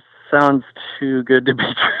 this sounds too good to be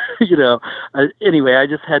true, Anyway, I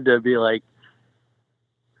just had to be like,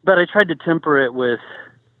 but I tried to temper it with,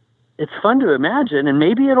 it's fun to imagine, and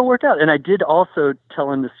maybe it'll work out. And I did also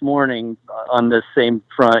tell him this morning on the same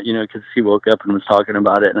front, because he woke up and was talking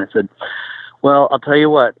about it, and I said, well, I'll tell you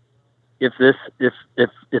what, if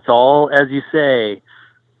it's all as you say,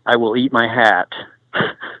 I will eat my hat.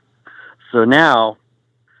 So now,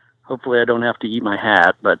 hopefully I don't have to eat my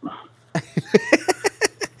hat, but,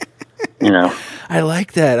 I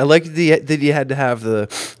like that. I like that you had to have a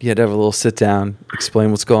little sit down,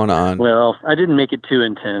 explain what's going on. Well, I didn't make it too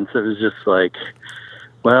intense. It was just like,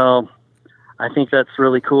 well, I think that's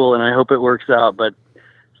really cool, and I hope it works out, but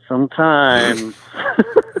sometimes...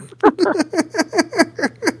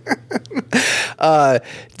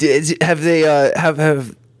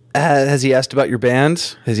 Has he asked about your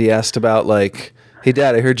band? Has he asked about like, hey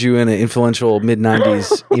Dad, I heard you in an influential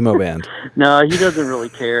mid-90s emo band? No, he doesn't really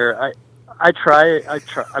care. I try.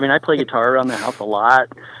 I mean, I play guitar around the house a lot,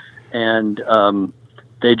 and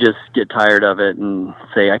they just get tired of it and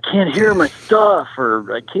say, I can't hear my stuff,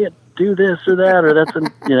 or I can't do this or that, or that's,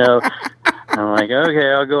 I'm like,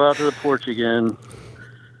 okay, I'll go out to the porch again.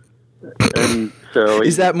 And so,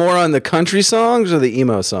 is that more on the country songs or the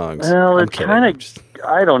emo songs? Well, it's kind of,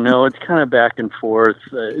 I don't know. It's kind of back and forth.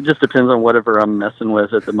 It just depends on whatever I'm messing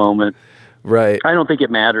with at the moment. Right. I don't think it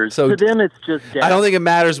matters. So to them, it's just Dad. I don't think it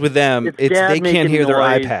matters with them. It's they can't hear their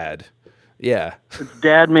iPad. Yeah. It's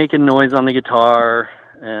Dad making noise on the guitar,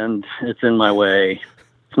 and it's in my way.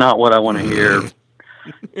 It's not what I want to hear.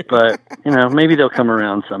 But, maybe they'll come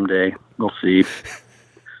around someday. We'll see.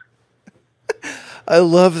 I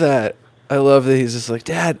love that. I love that he's just like,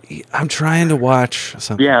 Dad, I'm trying to watch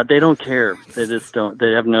something. Yeah, they don't care. They just don't.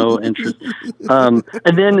 They have no interest. And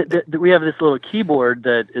then we have this little keyboard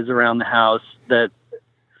that is around the house that,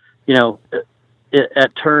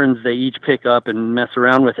 at turns they each pick up and mess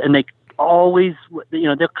around with. And they always,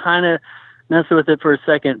 they'll kind of mess with it for a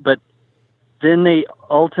second, but then they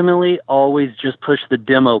ultimately always just push the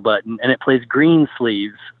demo button, and it plays Green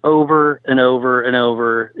Sleeves over and over and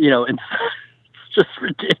over, and just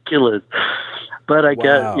ridiculous. But I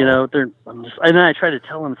guess, and then I try to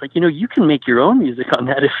tell them, it's like, you can make your own music on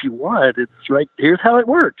that if you want. It's right, here's how it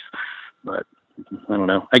works. But I don't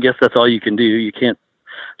know. I guess that's all you can do. You can't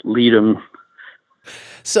lead them.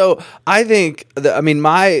 So I think,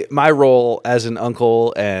 my role as an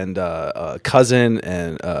uncle and cousin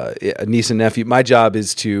and a niece and nephew, my job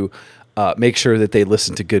is to make sure that they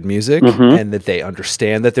listen to good music and that they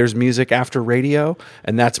understand that there's music after radio.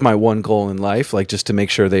 And that's my one goal in life, like just to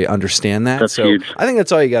make sure they understand that. That's huge. I think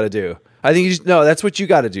that's all you got to do. I think no, that's what you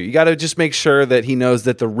got to do. You got to just make sure that he knows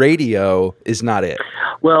that the radio is not it.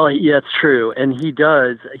 Well, yeah, it's true, and he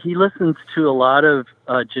does. He listens to a lot of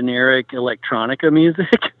generic electronica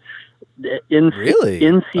music,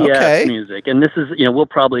 NCS music, and this is, we'll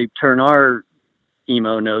probably turn our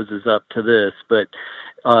emo noses up to this, but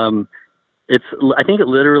I think it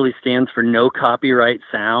literally stands for no copyright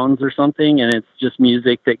sounds or something, and it's just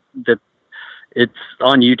music that it's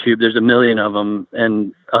on YouTube. There's a million of them,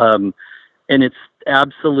 and it's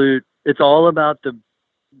absolute. It's all about the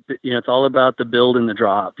build and the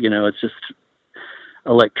drop. It's just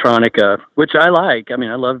electronica, which I like. I mean,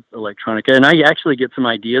 I love electronica, and I actually get some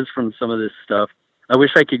ideas from some of this stuff. I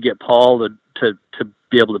wish I could get Paul to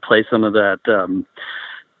be able to play some of that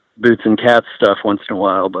Boots and Cats stuff once in a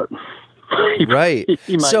while, but. Right.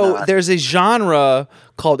 He might so not. There's a genre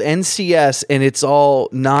called NCS, and it's all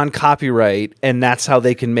non-copyright, and that's how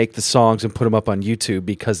they can make the songs and put them up on YouTube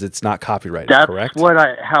because it's not copyrighted. That's correct?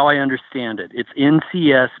 how I understand it. It's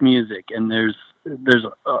NCS music, and there's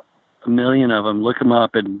a million of them. Look them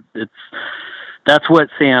up, and that's what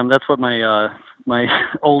my my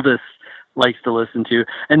oldest likes to listen to,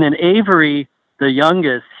 and then Avery, the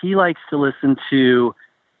youngest, he likes to listen to.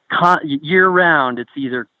 Year round, it's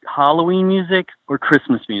either Halloween music or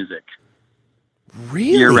Christmas music.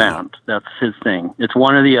 Really? Year round. That's his thing. It's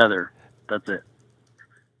one or the other. That's it.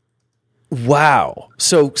 Wow.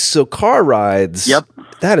 So car rides. Yep.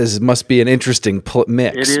 That must be an interesting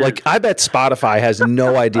mix. It is. Like, I bet Spotify has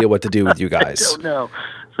no idea what to do with you guys. I don't know.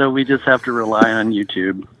 So we just have to rely on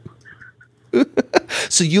YouTube.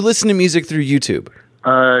 So you listen to music through YouTube?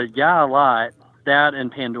 Yeah, a lot. That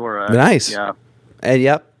and Pandora. Nice. Yeah. And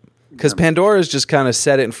yep. Because Pandora's just kind of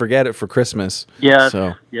set it and forget it for Christmas. Yes,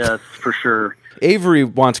 so. Yes, for sure. Avery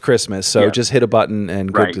wants Christmas, so just hit a button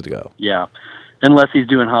and good to go. Yeah, unless he's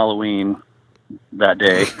doing Halloween that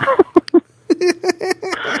day.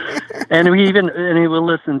 And he will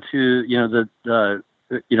listen to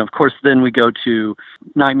of course. Then we go to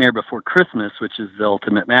Nightmare Before Christmas, which is the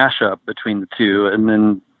ultimate mashup between the two, and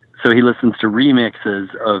then so he listens to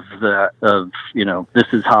remixes of This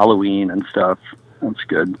Is Halloween and stuff. That's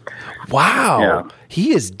good. Wow. Yeah.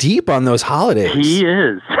 He is deep on those holidays. He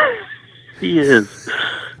is. He is.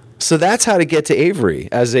 So that's how to get to Avery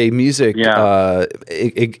as a music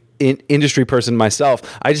industry person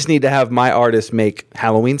myself. I just need to have my artist make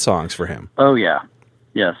Halloween songs for him. Oh, yeah.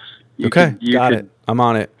 Yes. You got could it. I'm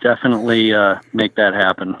on it. Definitely make that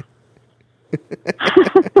happen.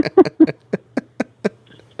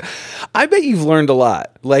 I bet you've learned a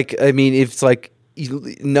lot. Like, I mean, it's like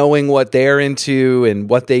knowing what they're into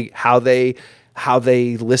and how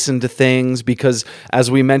they listen to things, because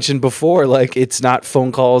as we mentioned before, like, it's not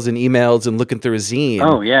phone calls and emails and looking through a zine.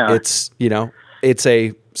 Oh yeah. It's it's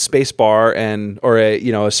a space bar or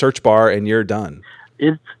a search bar and you're done.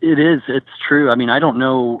 It is. It's true. I mean, I don't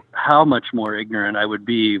know how much more ignorant I would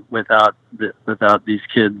be without these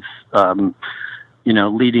kids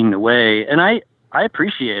leading the way. And I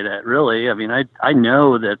appreciate it, really. I mean, I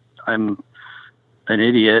know that I'm an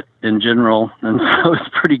idiot in general, and so it's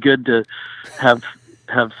pretty good to have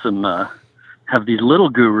these little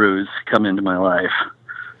gurus come into my life.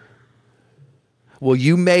 Well,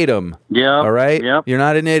 you made them. Yeah. All right. Yep. You're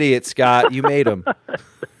not an idiot, Scott. You made them.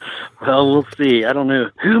 Well, we'll see. I don't know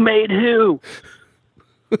who made who.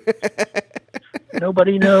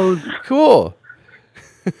 Nobody knows. Cool.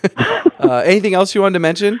 Anything else you wanted to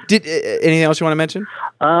mention? Anything else you want to mention?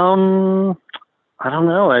 I don't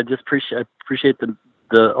know. I just appreciate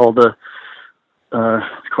all the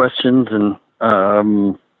questions, and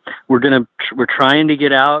we're trying to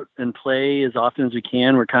get out and play as often as we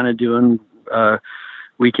can. We're kind of doing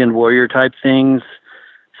weekend warrior type things.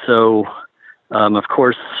 So, of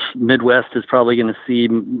course, Midwest is probably going to see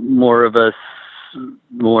more of us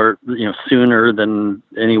sooner than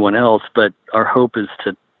anyone else. But our hope is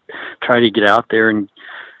to try to get out there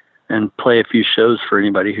and play a few shows for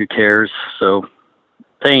anybody who cares. So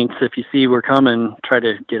thanks. If you see we're coming, try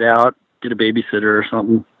to get out, get a babysitter or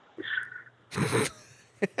something.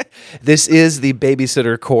 This is the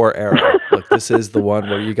babysitter core era. Like, this is the one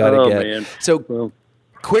where you got to get. Man. So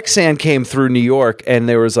Quicksand came through New York and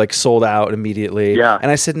there was like sold out immediately. Yeah.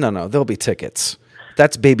 And I said, no, there'll be tickets.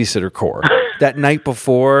 That's babysitter core. That night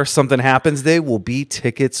before something happens, there will be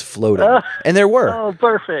tickets floating. And there were. Oh,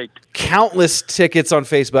 perfect. Countless tickets on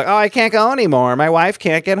Facebook. Oh, I can't go anymore. My wife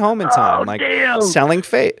can't get home in time. Oh, damn. Selling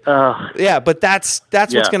fate. Yeah, but that's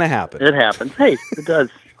what's going to happen. It happens. Hey, it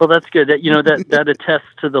does. Well, that's good. That attests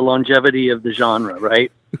to the longevity of the genre,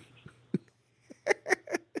 right?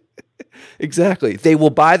 Exactly. They will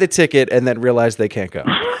buy the ticket and then realize they can't go.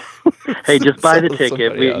 Hey, just buy the Sell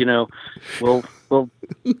ticket. somebody else.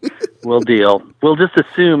 We'll deal. We'll just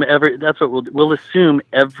assume we'll assume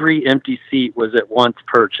every empty seat was at once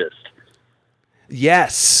purchased.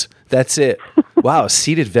 Yes, that's it. Wow,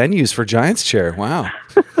 seated venues for Giants Chair. Wow,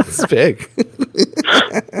 that's big.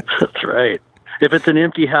 That's right. If it's an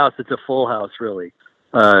empty house, it's a full house, really.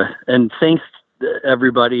 And thanks to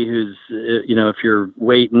everybody who's, if you're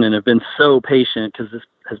waiting and have been so patient, because this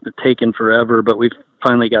has been taken forever, but we've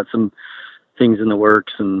finally got some things in the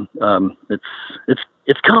works, and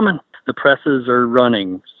it's coming. The presses are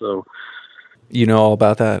running, so You know all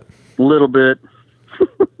about that? a little bit.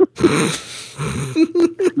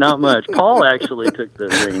 Not much. Paul actually took the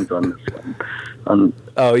reins on this one.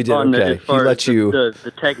 Oh, he did. Okay, as far he let as you.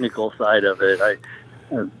 the technical side of it. I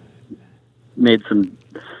made some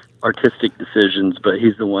artistic decisions, but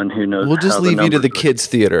he's the one who knows. We'll just how leave you to the numbers work. kids'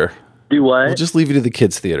 theater. Do what? We'll just leave you to the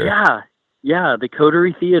kids' theater. Yeah, the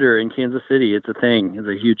Coterie Theater in Kansas City. It's a thing. It's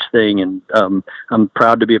a huge thing, and I'm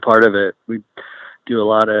proud to be a part of it. We do a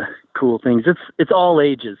lot of cool things. It's all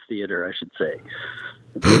ages theater, I should say.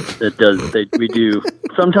 It does. We do.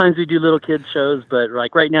 Sometimes we do little kids shows, but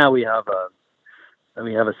like right now we have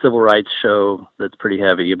a civil rights show that's pretty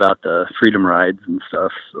heavy about the freedom rides and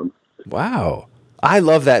stuff. So. Wow. I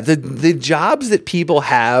love that. The jobs that people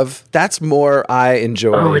have, that's more I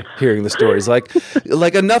enjoy hearing the stories. Like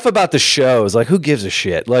enough about the shows. Like, who gives a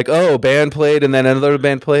shit? Like, oh, band played and then another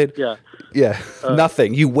band played? Yeah. Yeah,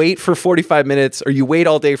 nothing. You wait for 45 minutes, or you wait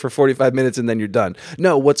all day for 45 minutes, and then you're done.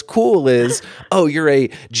 No, what's cool is, oh, you're a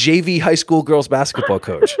JV high school girls basketball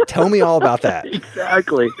coach. Tell me all about that.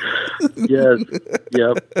 Exactly. Yes.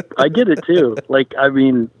 Yep. I get it too. Like, I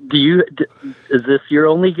mean, is this your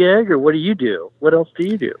only gig, or what do you do? What else do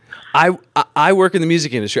you do? I work in the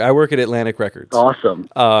music industry. I work at Atlantic Records. Awesome.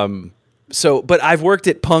 But I've worked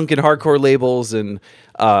at punk and hardcore labels, and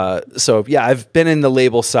I've been in the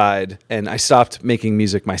label side, and I stopped making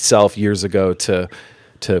music myself years ago to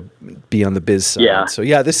be on the biz side. Yeah. So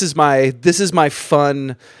yeah, this is my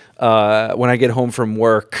fun. When I get home from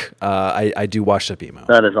work, I do Washed Up Emo.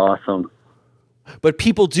 That is awesome. But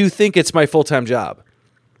people do think it's my full-time job.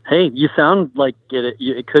 Hey, you sound like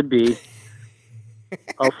it could be.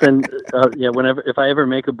 I'll send, if I ever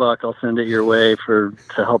make a buck, I'll send it your way to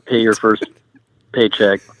help pay your first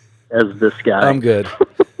paycheck as this guy. I'm good.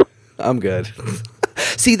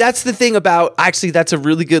 See, that's the thing about, actually, that's a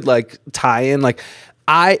really good tie-in. Like,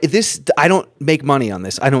 I don't make money on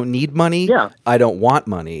this. I don't need money. Yeah. I don't want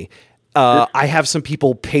money. I have some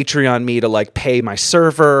people Patreon me to pay my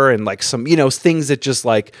server and some, things that just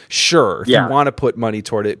sure, if you want to put money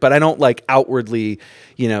toward it, but I don't outwardly,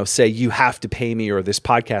 say you have to pay me or this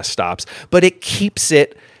podcast stops, but it keeps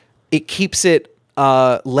it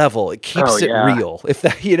level. It keeps it real. If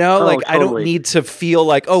that, totally. I don't need to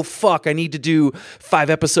feel oh fuck, I need to do 5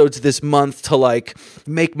 episodes this month to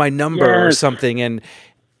make my number or something. And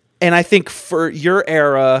I think for your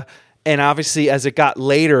era, and obviously, as it got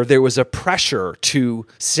later, there was a pressure to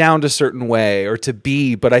sound a certain way or to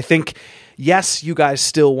be. But I think, yes, you guys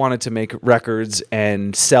still wanted to make records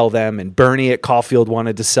and sell them, and Bernie at Caulfield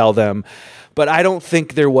wanted to sell them. But I don't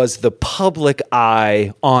think there was the public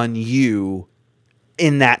eye on you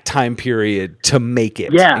in that time period to make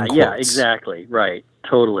it. Yeah, exactly. Right.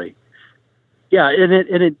 Totally. Yeah,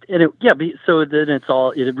 so then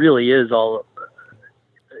it really is all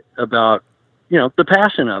about, the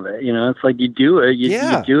passion of it. It's like you do it.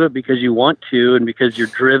 You do it because you want to, and because you're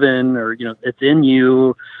driven, or it's in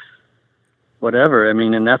you. Whatever. I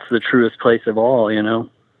mean, and that's the truest place of all.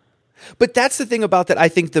 But that's the thing about that. I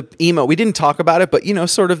think the emo. We didn't talk about it, but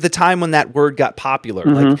sort of the time when that word got popular.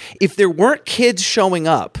 Mm-hmm. If there weren't kids showing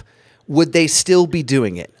up, would they still be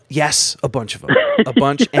doing it? Yes, a bunch of them,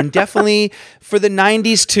 and definitely for the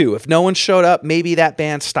 90s too. If no one showed up, maybe that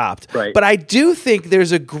band stopped. Right. But I do think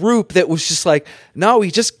there's a group that was just no,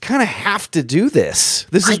 we just kind of have to do this.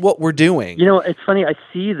 This is what we're doing. It's funny. I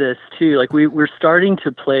see this too. We're starting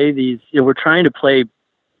to play these. We're trying to play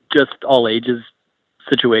just all ages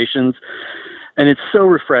situations, and it's so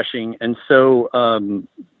refreshing and so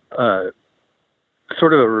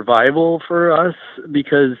sort of a revival for us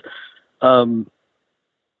because.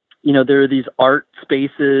 There are these art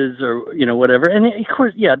spaces or, whatever. And of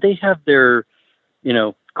course, they have their,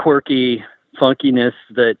 quirky funkiness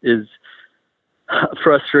that is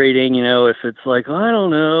frustrating, if it's I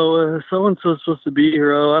don't know, so-and-so's supposed to be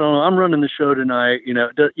here. Oh, I don't know. I'm running the show tonight,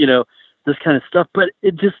 this kind of stuff. But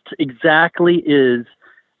it just exactly is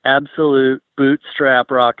absolute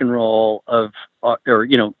bootstrap rock and roll of,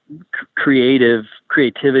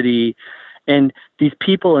 creativity. And these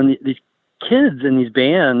people and these kids in these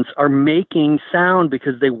bands are making sound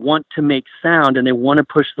because they want to make sound and they want to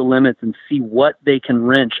push the limits and see what they can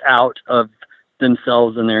wrench out of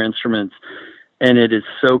themselves and their instruments. And it is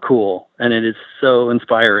so cool and it is so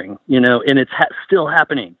inspiring, and it's still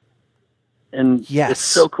happening. And Yes. It's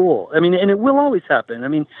so cool. I mean, and it will always happen. I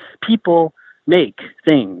mean, people make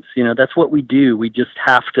things, that's what we do. We just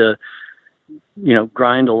have to,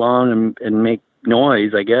 grind along and make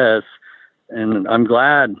noise, I guess. And I'm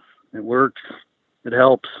glad it works. It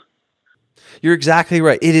helps. You're exactly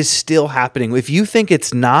right. It is still happening. If you think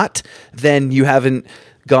it's not, then you haven't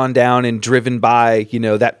gone down and driven by,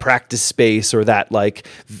 that practice space or that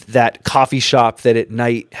that coffee shop that at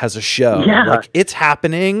night has a show. Yeah. Like, it's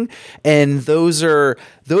happening. And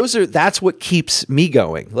that's what keeps me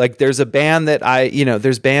going. Like, there's a band that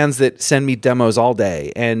there's bands that send me demos all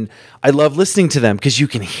day and I love listening to them because you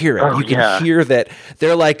can hear it. You can hear that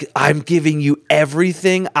they're like, I'm giving you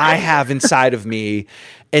everything I have inside of me.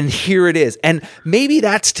 And here it is. And maybe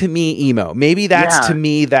that's to me emo. Maybe that's to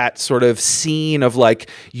me that sort of scene of like,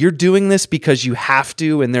 you're doing this because you have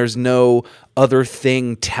to, and there's no other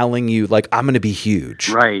thing telling you like, I'm going to be huge.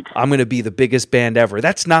 Right. I'm going to be the biggest band ever.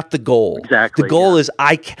 That's not the goal. Exactly. The goal is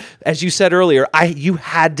as you said earlier, you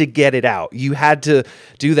had to get it out. You had to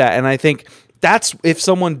do that. And I think that's, if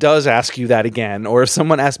someone does ask you that again, or if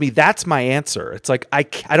someone asks me, that's my answer. It's like, I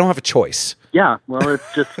don't have a choice. Yeah, well,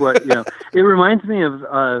 it's just what, it reminds me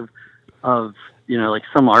of like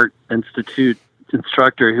some art institute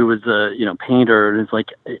instructor who was a, painter, and it's like,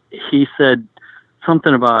 he said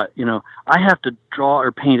something about, I have to draw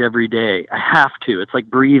or paint every day. I have to. It's like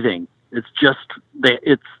breathing. It's just,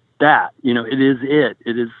 it's that, it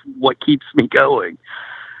is what keeps me going.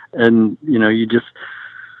 And, you just,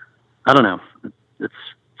 I don't know, it's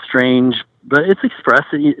strange, but it's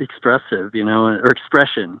expressive, or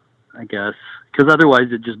expression, I guess, because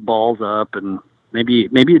otherwise it just balls up and maybe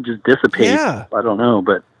it just dissipates. Yeah. I don't know,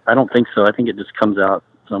 but I don't think so. I think it just comes out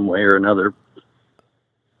some way or another.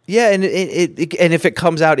 Yeah, and and if it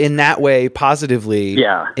comes out in that way positively,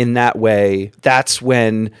 in that way, that's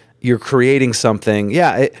when you're creating something.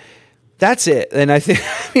 Yeah, that's it. And I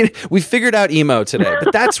think we figured out emo today,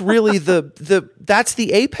 but that's really that's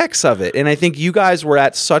the apex of it. And I think you guys were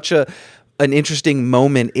at such an interesting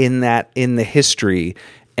moment in the history.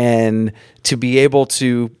 And to be able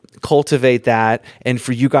to cultivate that, and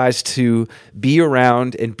for you guys to be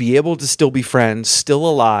around and be able to still be friends, still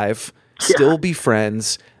alive, still be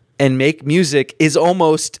friends, and make music is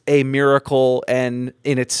almost a miracle and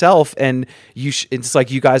in itself. And it's like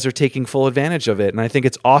you guys are taking full advantage of it. And I think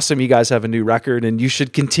it's awesome you guys have a new record, and you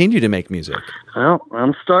should continue to make music. Well,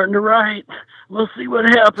 I'm starting to write. We'll see what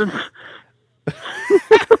happens.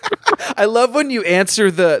 I love when you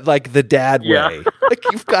answer the dad way. Like,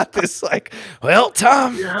 you've got this like, well,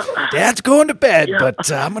 Tom, Dad's going to bed,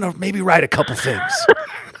 but I'm going to maybe write a couple things.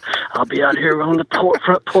 I'll be out here on the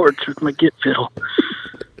front porch with my git fiddle.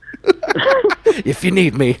 If you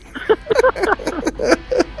need me.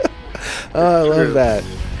 Oh, I love that.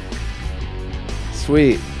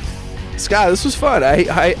 Sweet. Scott, this was fun.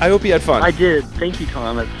 I hope you had fun. I did. Thank you,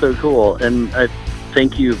 Tom. It's so cool. And I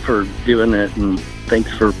thank you for doing it, and thanks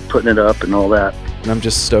for putting it up and all that. And I'm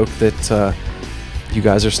just stoked that you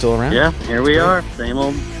guys are still around. Yeah, here we are. Same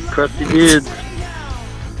old crusty dudes.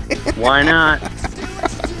 Why not?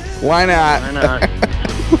 Why not? Why not?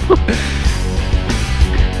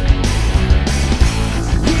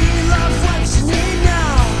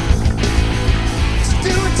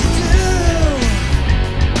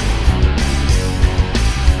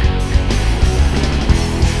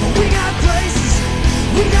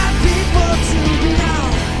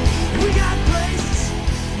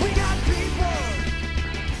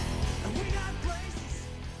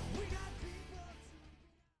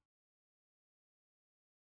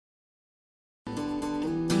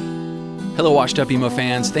 Hello, Washed Up Emo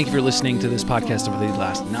fans. Thank you for listening to this podcast over the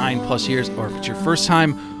last 9+ years, or if it's your first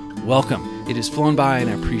time, welcome. It has flown by, and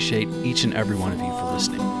I appreciate each and every one of you for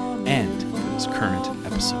listening. And for this current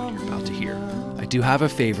episode you're about to hear, I do have a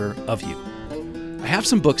favor of you. I have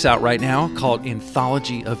some books out right now called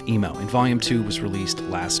Anthology of Emo, and Volume 2 was released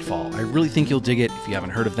last fall. I really think you'll dig it if you haven't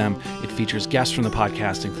heard of them. It features guests from the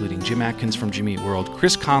podcast, including Jim Atkins from Jimmy Eat World,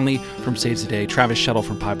 Chris Conley from Saves the Day, Travis Shuttle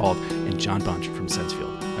from Piebald, and John Bunch from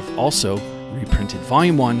Sensefield. I've also reprinted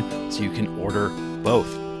Volume 1 so you can order both.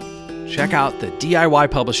 Check out the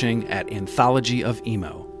DIY publishing at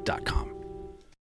anthologyofemo.com.